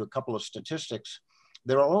little bit to a couple of statistics,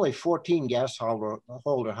 there are only 14 gas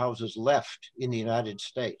holder houses left in the United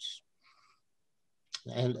States.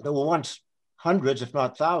 And there were once hundreds, if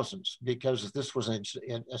not thousands, because this was an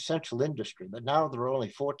essential industry, but now there are only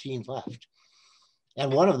 14 left.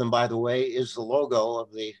 And one of them, by the way, is the logo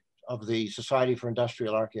of the Society for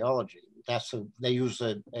Industrial Archaeology. They use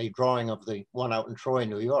a drawing of the one out in Troy,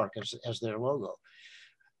 New York as their logo.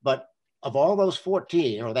 But of all those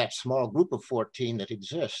 14, or that small group of 14 that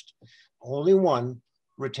exist, only one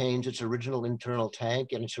retains its original internal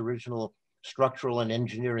tank and its original structural and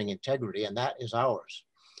engineering integrity, and that is ours.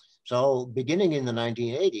 So beginning in the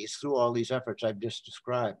 1980s, through all these efforts I've just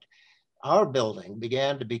described, our building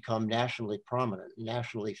began to become nationally prominent,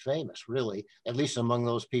 nationally famous, really, at least among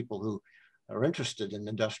those people who are interested in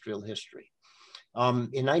industrial history.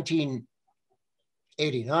 In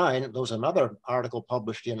 1989, there was another article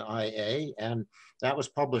published in IA, and that was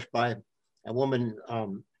published by a woman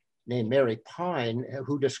named Mary Pine,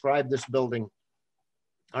 who described this building,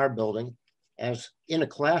 our building, as in a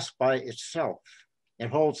class by itself. It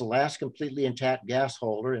holds the last completely intact gas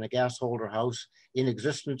holder in a gas holder house in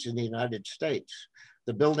existence in the United States.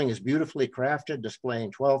 The building is beautifully crafted,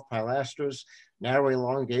 displaying 12 pilasters, narrow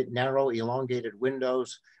elongated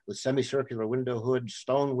windows with semicircular window hoods,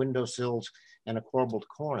 stone window sills, and a corbelled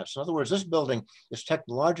cornice. In other words, this building is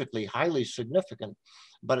technologically highly significant,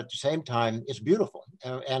 but at the same time, it's beautiful.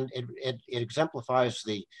 And it exemplifies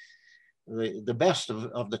the best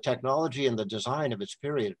of the technology and the design of its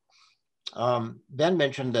period. Ben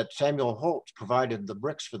mentioned that Samuel Holt provided the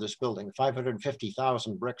bricks for this building,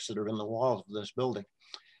 550,000 bricks that are in the walls of this building.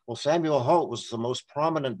 Well, Samuel Holt was the most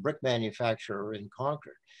prominent brick manufacturer in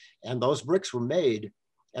Concord. And those bricks were made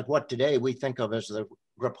at what today we think of as the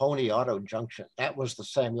Grapponi Auto Junction. That was the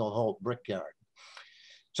Samuel Holt brickyard.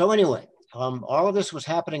 So anyway, all of this was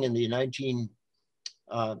happening in the 1980s,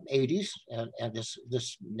 and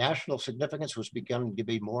this national significance was beginning to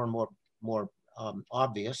be more and more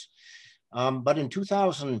obvious. But in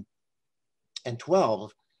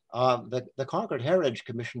 2012, the Concord Heritage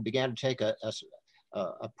Commission began to take a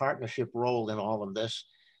partnership role in all of this.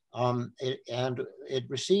 And it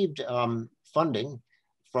received funding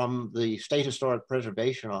from the State Historic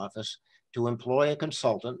Preservation Office to employ a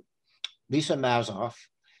consultant, Lisa Mazoff,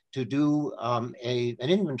 to do an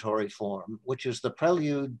inventory form, which is the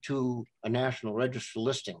prelude to a National Register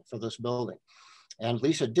listing for this building. And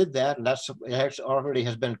Lisa did that, and it already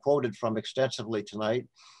has been quoted from extensively tonight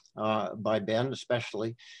by Ben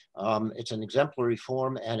especially. It's an exemplary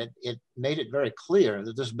form, and it made it very clear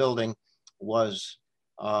that this building was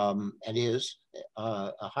and is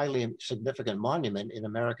a highly significant monument in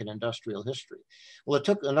American industrial history. Well, it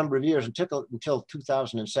took a number of years. It took until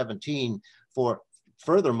 2017 for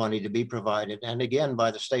further money to be provided, and again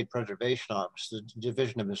by the State Preservation Office, the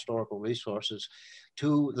Division of Historical Resources,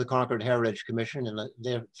 to the Concord Heritage Commission, and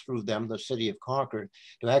through them, the City of Concord,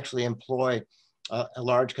 to actually employ a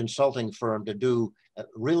large consulting firm to do a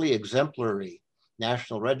really exemplary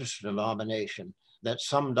National Register denomination that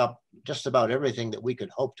summed up just about everything that we could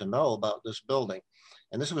hope to know about this building.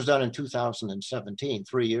 And this was done in 2017,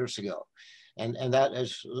 3 years ago. And that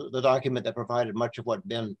is the document that provided much of what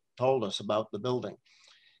Ben told us about the building.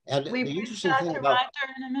 And we the bridge interesting that thing to about—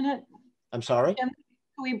 Roger in a minute. I'm sorry? Can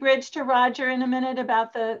we bridge to Roger in a minute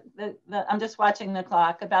about the I'm just watching the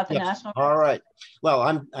clock, about the Yes. National. All right. Well,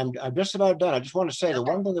 I'm just about done. I just want to say the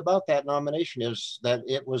one thing about that nomination is that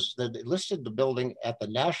it listed the building at the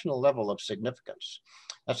national level of significance.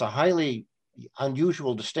 That's a highly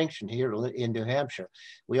unusual distinction here in New Hampshire.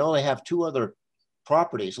 We only have two other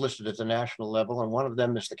properties listed at the national level, and one of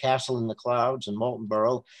them is the Castle in the Clouds in Moulton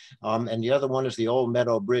Borough, and the other one is the Old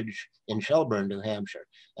Meadow Bridge in Shelburne, New Hampshire.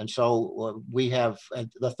 And so we have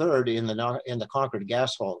the third in the Concord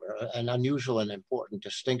Gasholder, an unusual and important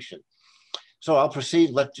distinction. So I'll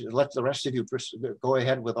proceed. Let the rest of you go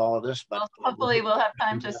ahead with all of this. But well, hopefully we'll have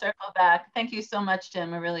time to circle back. Thank you so much,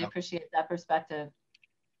 Jim. I really appreciate that perspective.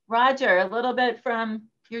 Roger, a little bit from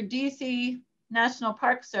your DC National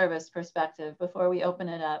Park Service perspective before we open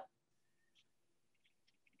it up.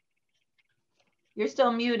 You're still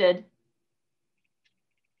muted.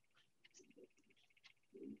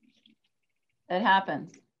 It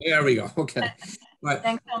happens. There we go. Okay. Right.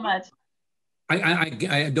 Thanks so much.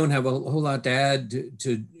 I don't have a whole lot to add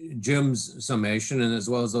to Jim's summation, and as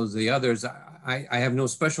well as those of the others. I have no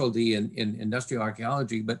specialty in industrial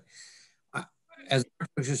archaeology, but as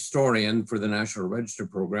a historian for the National Register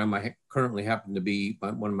program, I currently happen to be,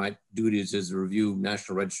 one of my duties is to review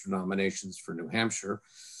National Register nominations for New Hampshire,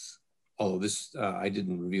 although this, I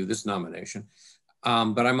didn't review this nomination.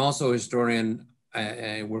 But I'm also a historian.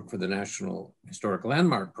 I work for the National Historic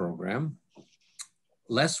Landmark program.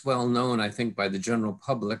 Less well known, I think, by the general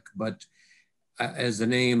public, but as the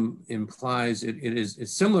name implies,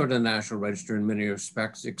 it's similar to the National Register in many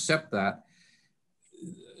respects, except that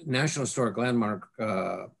National Historic Landmark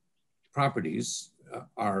properties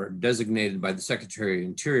are designated by the Secretary of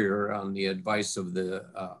Interior on the advice of the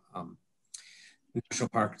National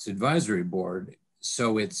Parks Advisory Board.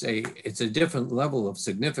 So it's a different level of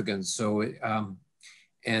significance. So,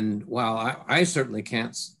 and while I certainly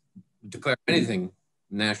can't declare anything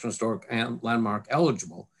National Historic Landmark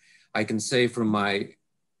eligible, I can say from my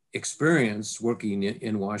experience working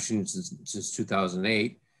in Washington since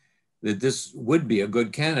 2008, that this would be a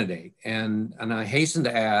good candidate. And I hasten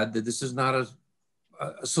to add that this is not a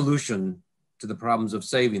solution to the problems of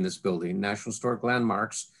saving this building. National Historic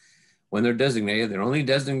Landmarks, when they're designated, they're only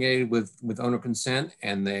designated with owner consent,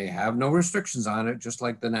 and they have no restrictions on it, just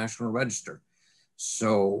like the National Register.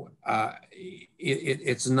 So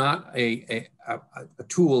it's not a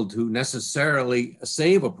tool to necessarily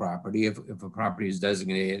save a property if a property is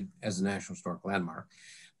designated as a National Historic Landmark.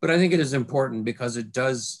 But I think it is important because it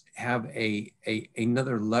does have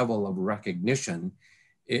another level of recognition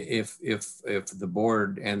if the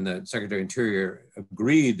board and the Secretary of Interior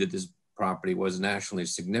agreed that this property was nationally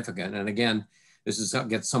significant. And again, this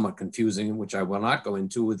gets somewhat confusing, which I will not go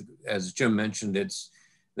into. As Jim mentioned,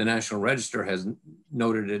 the National Register has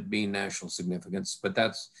noted it being national significance, but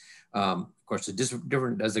that's, of course, a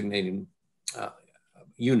different designating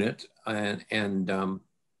unit, and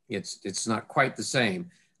it's not quite the same.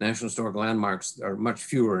 National Historic Landmarks are much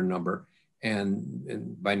fewer in number,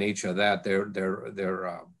 and by nature of that, they're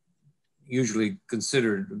usually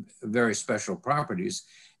considered very special properties.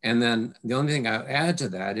 And then the only thing I add to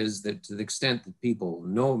that is that to the extent that people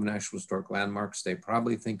know of National Historic Landmarks, they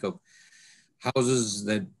probably think of houses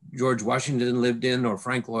that George Washington lived in or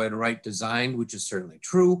Frank Lloyd Wright designed, which is certainly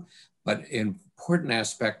true, but an important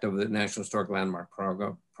aspect of the National Historic Landmark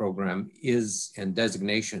program is, and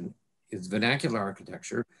designation, is vernacular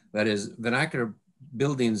architecture. That is, vernacular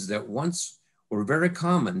buildings that once were very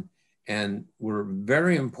common and were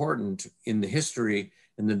very important in the history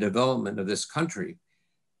and the development of this country,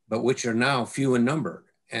 but which are now few in number.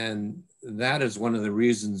 And that is one of the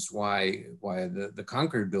reasons why the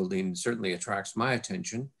Concord building certainly attracts my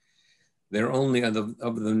attention. There are only, of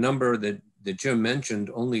the number that Jim mentioned,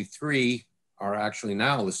 only 3 are actually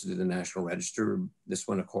now listed in the National Register. This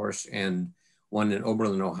one, of course, and one in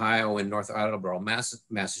Oberlin, Ohio, and North Attleboro,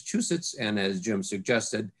 Massachusetts. And as Jim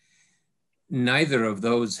suggested, neither of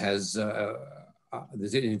those has the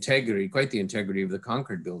integrity, quite the integrity of the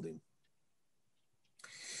Concord building.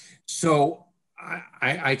 So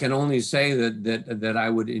I can only say that I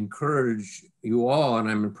would encourage you all, and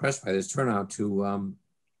I'm impressed by this turnout, to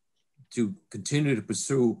continue to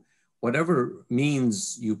pursue whatever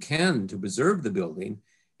means you can to preserve the building.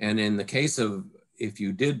 And in the case of, if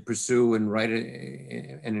you did pursue and write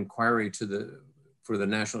an inquiry for the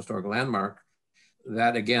National Historic Landmark,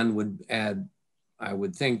 that again would add, I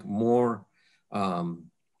would think, more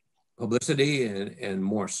publicity and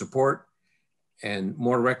more support and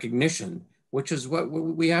more recognition, which is what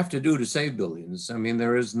we have to do to save buildings. I mean,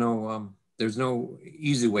 there's no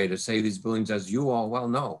easy way to save these buildings, as you all well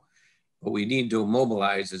know, but we need to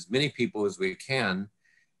mobilize as many people as we can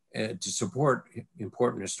to support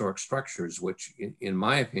important historic structures, which in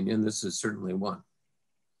my opinion, this is certainly one.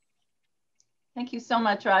 Thank you so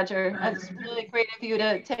much, Roger. It's really great of you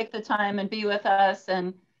to take the time and be with us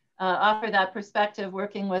and offer that perspective,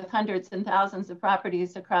 working with hundreds and thousands of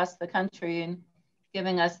properties across the country and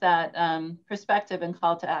giving us that perspective and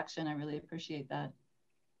call to action. I really appreciate that.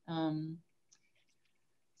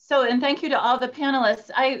 And thank you to all the panelists.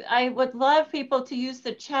 I would love people to use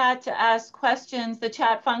the chat to ask questions, the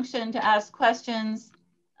chat function to ask questions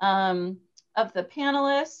of the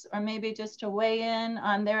panelists, or maybe just to weigh in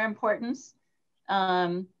on their importance.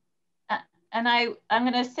 And I'm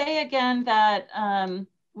going to say again that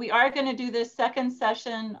we are going to do this second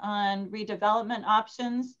session on redevelopment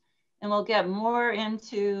options, and we'll get more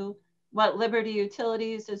into what Liberty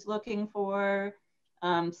Utilities is looking for,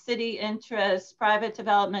 city interests, private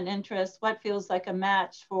development interests, what feels like a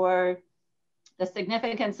match for the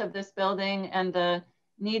significance of this building and the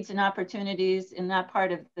needs and opportunities in that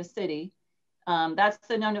part of the city. That's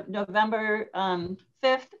the November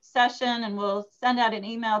 5th session, and we'll send out an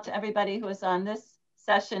email to everybody who is on this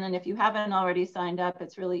session. And if you haven't already signed up,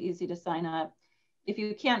 it's really easy to sign up. If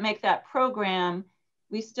you can't make that program,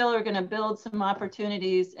 we still are going to build some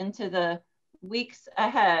opportunities into the weeks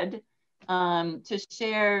ahead to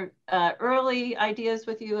share early ideas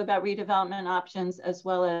with you about redevelopment options, as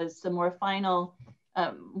well as some more final,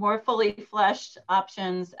 more fully fleshed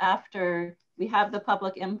options after we have the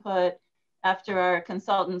public input, after our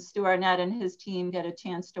consultant Stu Arnett and his team get a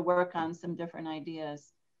chance to work on some different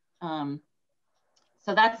ideas.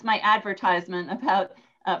 So that's my advertisement about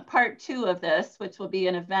part 2 of this, which will be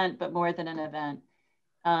an event, but more than an event.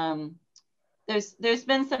 There's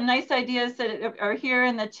been some nice ideas that are here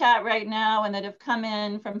in the chat right now and that have come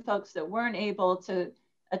in from folks that weren't able to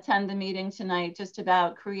attend the meeting tonight, just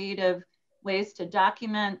about creative ways to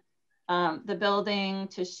document the building,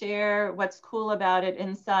 to share what's cool about it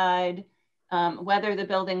inside, whether the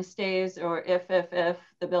building stays or if the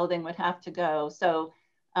building would have to go. So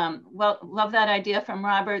well, love that idea from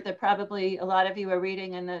Robert that probably a lot of you are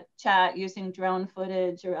reading in the chat, using drone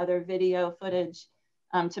footage or other video footage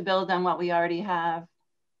to build on what we already have.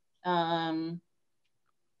 What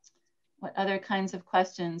other kinds of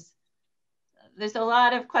questions? There's a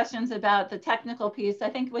lot of questions about the technical piece. I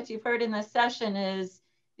think what you've heard in this session is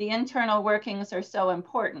the internal workings are so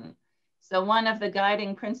important. So one of the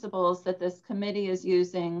guiding principles that this committee is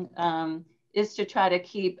using is to try to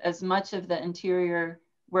keep as much of the interior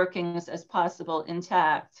workings as possible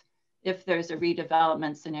intact if there's a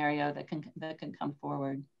redevelopment scenario that can come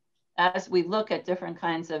forward. As we look at different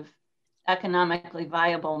kinds of economically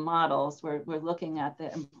viable models, we're looking at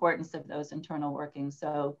the importance of those internal workings.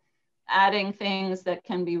 So adding things that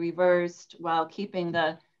can be reversed while keeping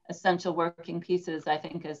the essential working pieces, I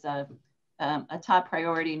think, is a top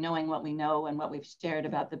priority, knowing what we know and what we've shared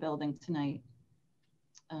about the building tonight.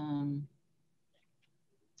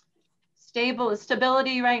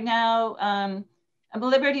 Stability right now.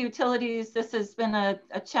 Liberty Utilities, this has been a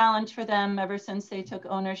challenge for them ever since they took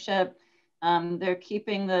ownership. They're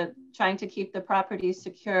trying to keep the property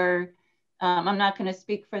secure. I'm not going to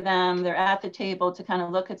speak for them. They're at the table to kind of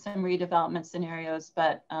look at some redevelopment scenarios,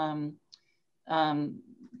 but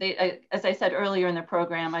as I said earlier in the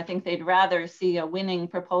program, I think they'd rather see a winning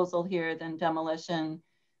proposal here than demolition.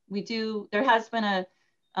 There has been a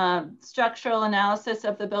structural analysis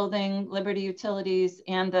of the building. Liberty Utilities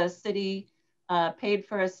and the city paid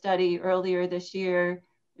for a study earlier this year.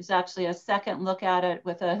 There's actually a second look at it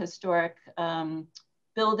with a historic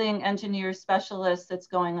building engineer specialist that's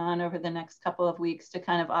going on over the next couple of weeks to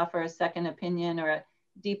kind of offer a second opinion or a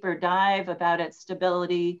deeper dive about its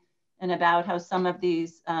stability and about how some of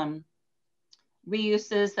these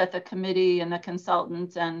reuses that the committee and the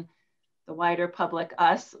consultants and the wider public,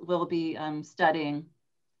 us, will be studying.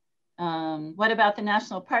 What about the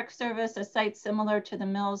National Park Service, a site similar to the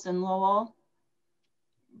mills in Lowell?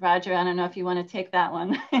 Roger, I don't know if you want to take that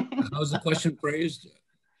one. How's the question phrased?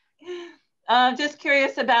 Just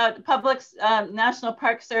curious about public's National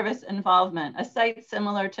Park Service involvement, a site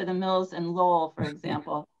similar to the mills in Lowell, for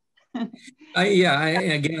example.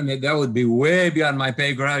 Again, that would be way beyond my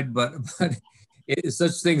pay grade, but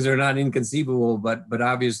such things are not inconceivable. But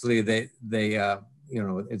obviously, they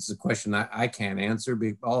it's a question I can't answer.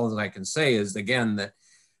 All that I can say is, again, that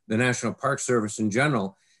the National Park Service in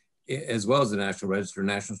general, as well as the National Register,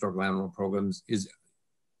 National Historic Landmark Programs, is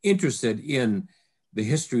interested in the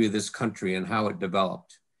history of this country and how it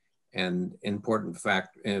developed, and important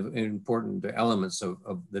elements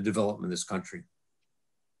of the development of this country.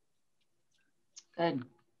 Good.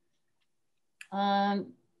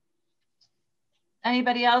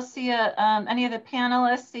 Anybody else see any of the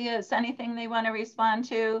panelists see anything they want to respond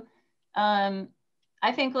to?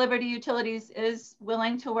 I think Liberty Utilities is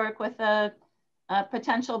willing to work with a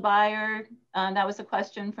potential buyer. That was a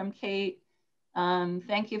question from Kate.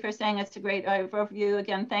 Thank you for saying it's a great overview.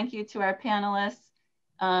 Again, thank you to our panelists.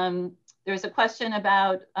 There's a question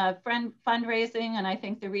about fundraising, and I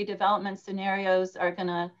think the redevelopment scenarios are going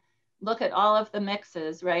to look at all of the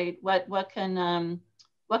mixes, right? What can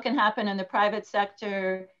happen in the private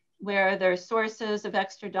sector, where there's sources of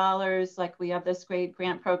extra dollars, like we have this great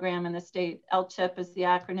grant program in the state, LCHIP is the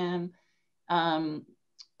acronym, and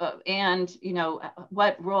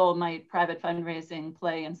what role might private fundraising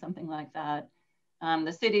play in something like that?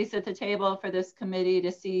 The city's at the table for this committee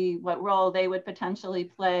to see what role they would potentially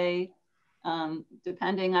play,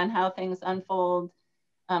 depending on how things unfold.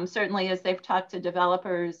 Certainly, as they've talked to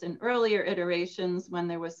developers in earlier iterations when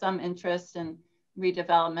there was some interest in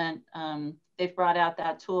redevelopment, they've brought out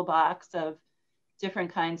that toolbox of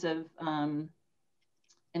different kinds of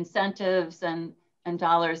incentives and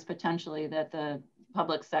dollars potentially that the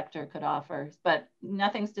public sector could offer. But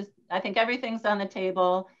nothing's just, I think everything's on the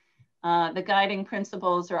table. The guiding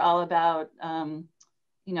principles are all about,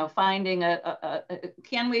 finding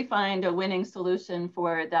can we find a winning solution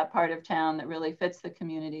for that part of town that really fits the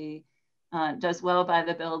community, does well by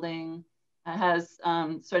the building, has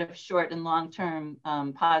sort of short and long-term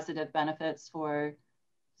positive benefits for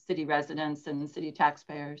city residents and city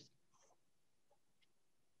taxpayers.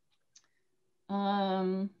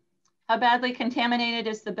 How badly contaminated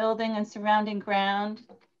is the building and surrounding ground?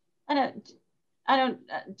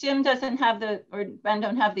 Jim doesn't have or Ben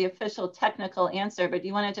don't have the official technical answer, but do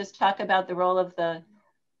you want to just talk about the role of the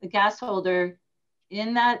Gasholder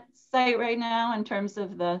in that site right now in terms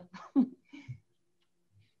of the,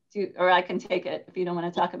 or I can take it if you don't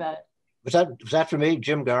want to talk about it. Was that for me,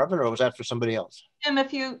 Jim Garvin, or was that for somebody else? Jim,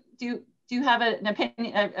 if you do you have an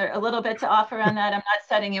opinion, a little bit to offer on that? I'm not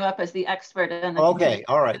setting you up as the expert. Okay,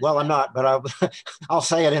 all right. Well, I'm not, but I'll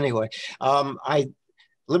say it anyway.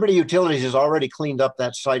 Liberty Utilities has already cleaned up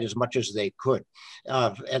that site as much as they could.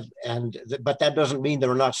 But that doesn't mean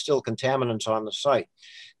there are not still contaminants on the site.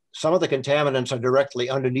 Some of the contaminants are directly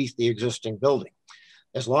underneath the existing building.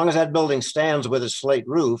 As long as that building stands with its slate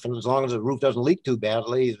roof, and as long as the roof doesn't leak too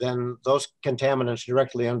badly, then those contaminants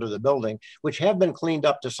directly under the building, which have been cleaned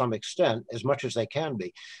up to some extent, as much as they can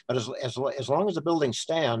be. But as long as the building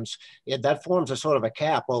stands, that forms a sort of a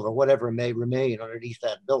cap over whatever may remain underneath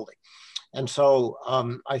that building. And so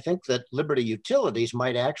I think that Liberty Utilities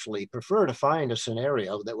might actually prefer to find a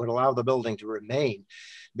scenario that would allow the building to remain,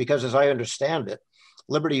 because as I understand it,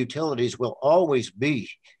 Liberty Utilities will always be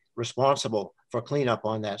responsible for cleanup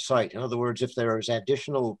on that site. In other words, if there is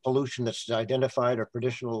additional pollution that's identified or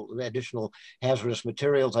additional hazardous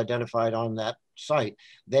materials identified on that site,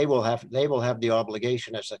 they will have the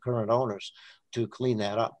obligation as the current owners to clean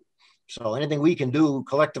that up. So anything we can do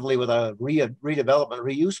collectively with a redevelopment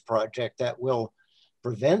reuse project that will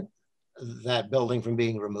prevent that building from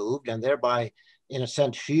being removed and thereby, in a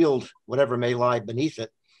sense, shield whatever may lie beneath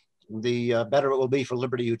it, the better it will be for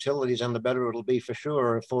Liberty Utilities, and the better it'll be for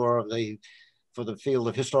sure for the field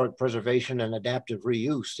of historic preservation and adaptive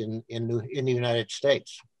reuse in the United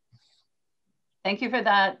States. Thank you for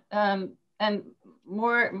that. And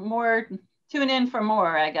more tune in for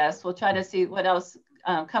more, I guess. We'll try to see what else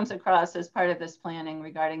comes across as part of this planning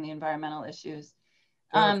regarding the environmental issues.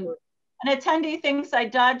 An attendee thinks I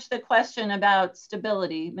dodged the question about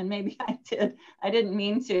stability, and maybe I did. I didn't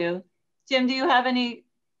mean to. Jim, do you have any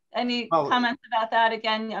comments about that?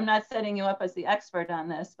 Again, I'm not setting you up as the expert on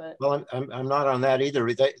this, but. Well, I'm not on that either.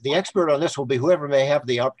 The expert on this will be whoever may have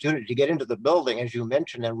the opportunity to get into the building, as you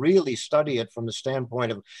mentioned, and really study it from the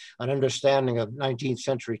standpoint of an understanding of 19th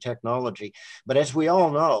century technology. But as we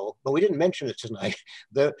all know, but we didn't mention it tonight,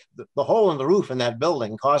 the hole in the roof in that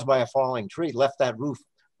building caused by a falling tree left that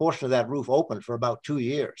portion of that roof open for about 2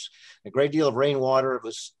 years. A great deal of rainwater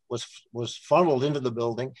was funneled into the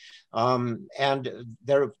building, and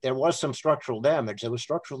there was some structural damage. There was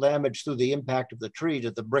structural damage through the impact of the tree to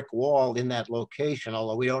the brick wall in that location,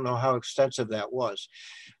 although we don't know how extensive that was.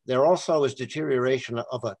 There also is deterioration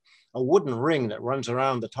of a wooden ring that runs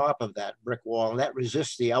around the top of that brick wall, and that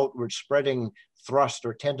resists the outward spreading thrust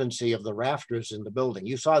or tendency of the rafters in the building.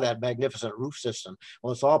 You saw that magnificent roof system.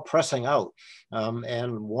 Well, it's all pressing out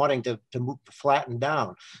and wanting to flatten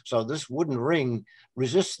down. So this wooden ring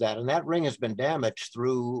resists that, and that ring has been damaged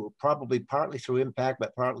through probably partly through impact,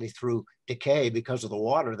 but partly through decay because of the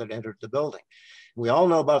water that entered the building. We all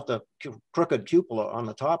know about the crooked cupola on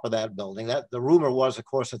the top of that building. The rumor was, of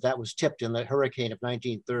course, that was tipped in the hurricane of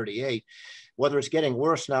 1938. Whether it's getting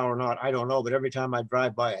worse now or not, I don't know, but every time I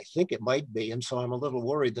drive by, I think it might be. And so I'm a little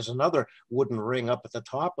worried. There's another wooden ring up at the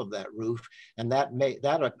top of that roof, and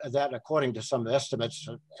that according to some estimates,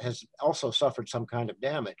 has also suffered some kind of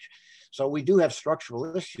damage. So we do have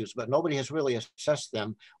structural issues, but nobody has really assessed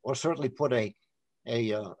them or certainly put a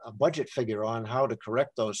budget figure on how to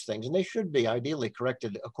correct those things. And they should be ideally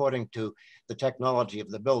corrected according to the technology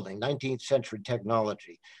of the building, 19th century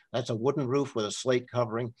technology. That's a wooden roof with a slate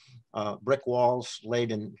covering, brick walls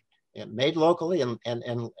laid made locally and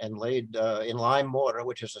laid in lime mortar,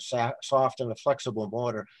 which is a soft and a flexible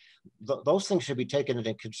mortar. Those things should be taken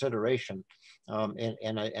into consideration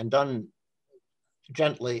and done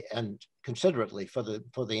gently and considerately for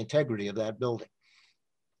the integrity of that building.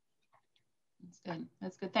 That's good.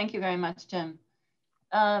 That's good. Thank you very much, Jim.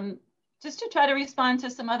 Just to try to respond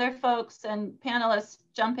to some other folks, and panelists,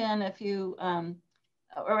 jump in if you,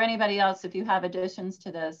 or anybody else, if you have additions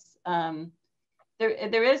to this.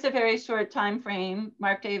 There is a very short time frame.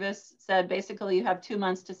 Mark Davis said basically you have 2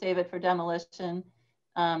 months to save it for demolition.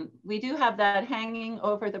 We do have that hanging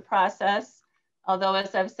over the process, although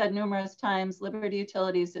as I've said numerous times, Liberty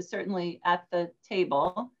Utilities is certainly at the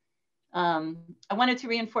table. I wanted to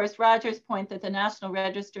reinforce Roger's point that the National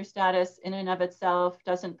Register status in and of itself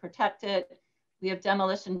doesn't protect it. We have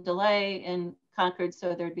demolition delay in Concord,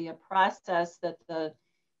 so there'd be a process that the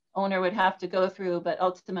owner would have to go through, but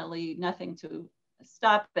ultimately nothing to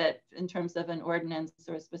stop it in terms of an ordinance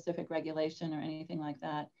or a specific regulation or anything like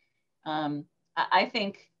that. I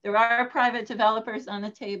think there are private developers on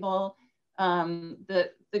the table.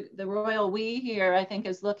 The royal we here, I think,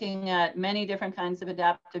 is looking at many different kinds of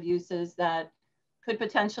adaptive uses that could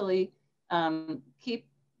potentially keep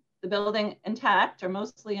the building intact or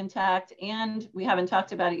mostly intact. And we haven't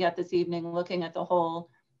talked about it yet this evening, looking at the whole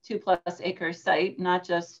 2+ acre site, not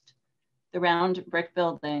just the round brick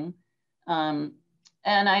building. And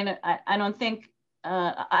I don't think,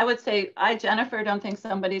 I would say, Jennifer, don't think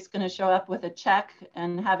somebody's going to show up with a check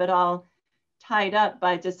and have it all tied up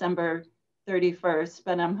by December 31st,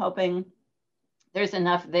 but I'm hoping there's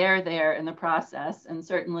enough there in the process. And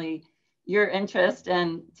certainly your interest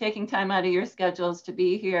and taking time out of your schedules to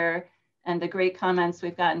be here, and the great comments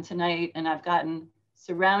we've gotten tonight and I've gotten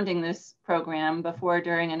surrounding this program before,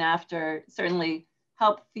 during, and after certainly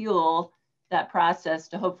help fuel that process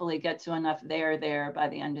to hopefully get to enough there by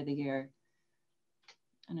the end of the year.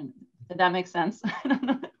 I don't know. Did that make sense? I don't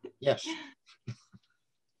know. Yes.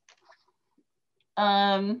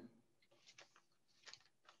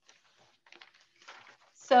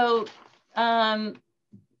 So I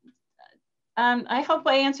hope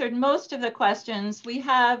I answered most of the questions. We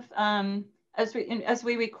have, as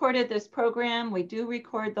we recorded this program, we do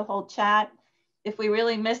record the whole chat. If we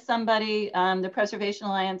really miss somebody, the Preservation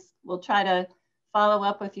Alliance will try to follow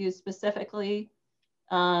up with you specifically.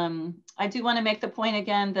 I do want to make the point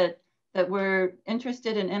again that we're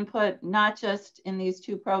interested in input, not just in these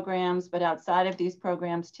 2 programs, but outside of these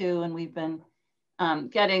programs too. And we've been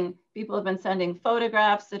people have been sending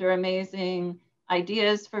photographs that are amazing,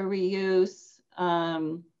 ideas for reuse,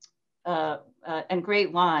 and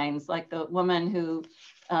great lines, like the woman who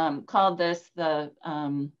called this the,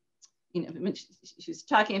 you know, she was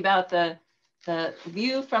talking about the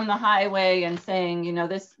view from the highway and saying, you know,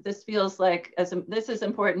 this feels like this is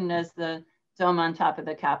important as the dome on top of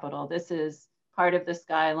the Capitol. This is part of the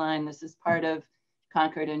skyline. This is part of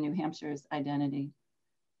Concord and New Hampshire's identity.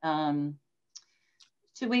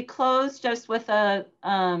 Should we close just with a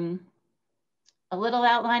little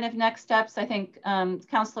outline of next steps? I think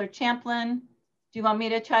Councillor Champlin, do you want me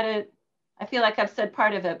to try to, I feel like I've said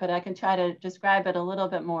part of it, but I can try to describe it a little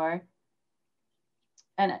bit more.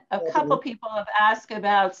 And a couple people have asked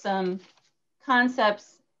about some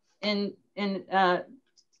concepts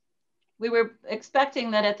we were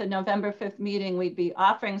expecting that at the November 5th meeting, we'd be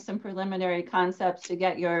offering some preliminary concepts to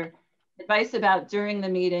get your advice about during the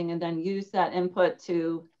meeting, and then use that input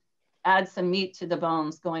to add some meat to the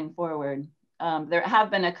bones going forward. There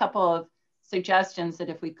have been a couple of suggestions that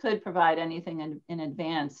if we could provide anything in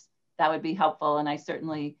advance, that would be helpful. And I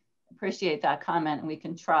certainly appreciate that comment, and we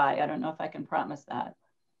can try. I don't know if I can promise that.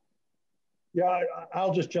 Yeah,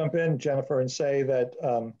 I'll just jump in, Jennifer, and say that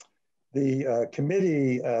the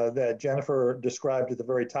committee that Jennifer described at the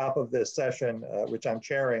very top of this session, which I'm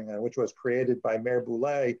chairing, which was created by Mayor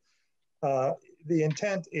Boulay, the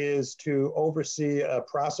intent is to oversee a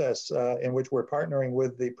process in which we're partnering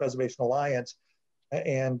with the Preservation Alliance,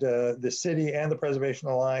 and the city and the Preservation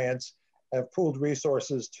Alliance have pooled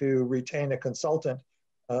resources to retain a consultant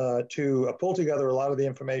to pull together a lot of the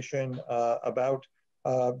information about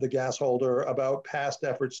the Gasholder, about past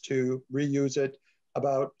efforts to reuse it,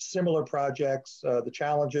 about similar projects, the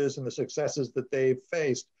challenges and the successes that they've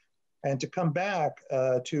faced, and to come back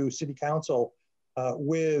to City Council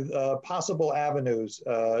with possible avenues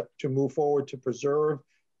to move forward to preserve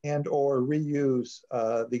and or reuse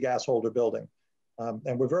the Gasholder building.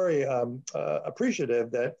 And we're very appreciative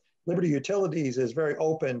that Liberty Utilities is very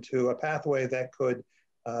open to a pathway that could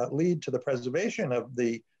lead to the preservation of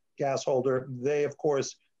the Gasholder. They, of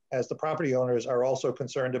course, as the property owners, are also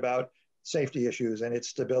concerned about safety issues and its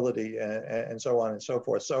stability and so on and so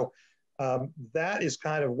forth. So that is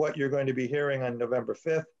kind of what you're going to be hearing on November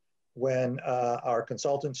 5th when our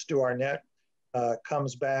consultant, Stu Arnett,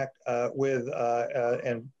 comes back with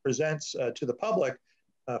and presents to the public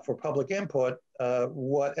for public input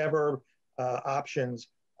whatever options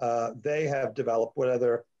they have developed, what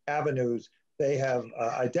other avenues they have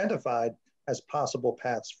identified as possible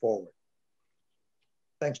paths forward.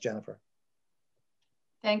 Thanks, Jennifer.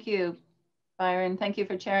 Thank you, Byron. Thank you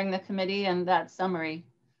for chairing the committee and that summary.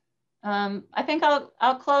 I think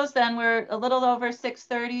I'll close then. We're a little over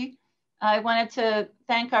 6:30. I wanted to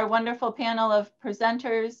thank our wonderful panel of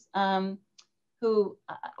presenters who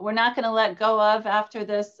we're not going to let go of after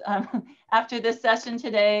this session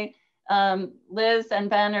today. Liz and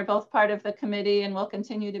Ben are both part of the committee, and will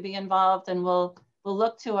continue to be involved, and we'll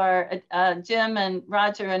look to our Jim and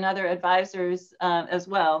Roger and other advisors as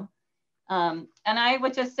well. And I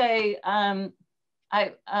would just say, I'm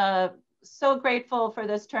so grateful for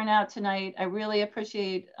this turnout tonight. I really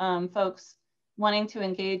appreciate folks wanting to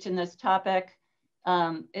engage in this topic.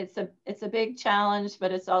 It's a big challenge,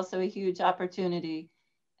 but it's also a huge opportunity,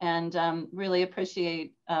 and really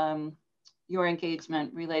appreciate your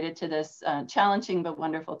engagement related to this challenging but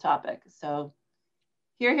wonderful topic. So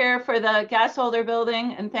you're here for the Gasholder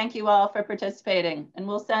building, and thank you all for participating. And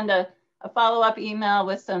we'll send a follow-up email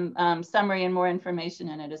with some summary and more information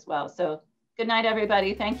in it as well. So good night,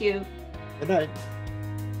 everybody. Thank you. Good night.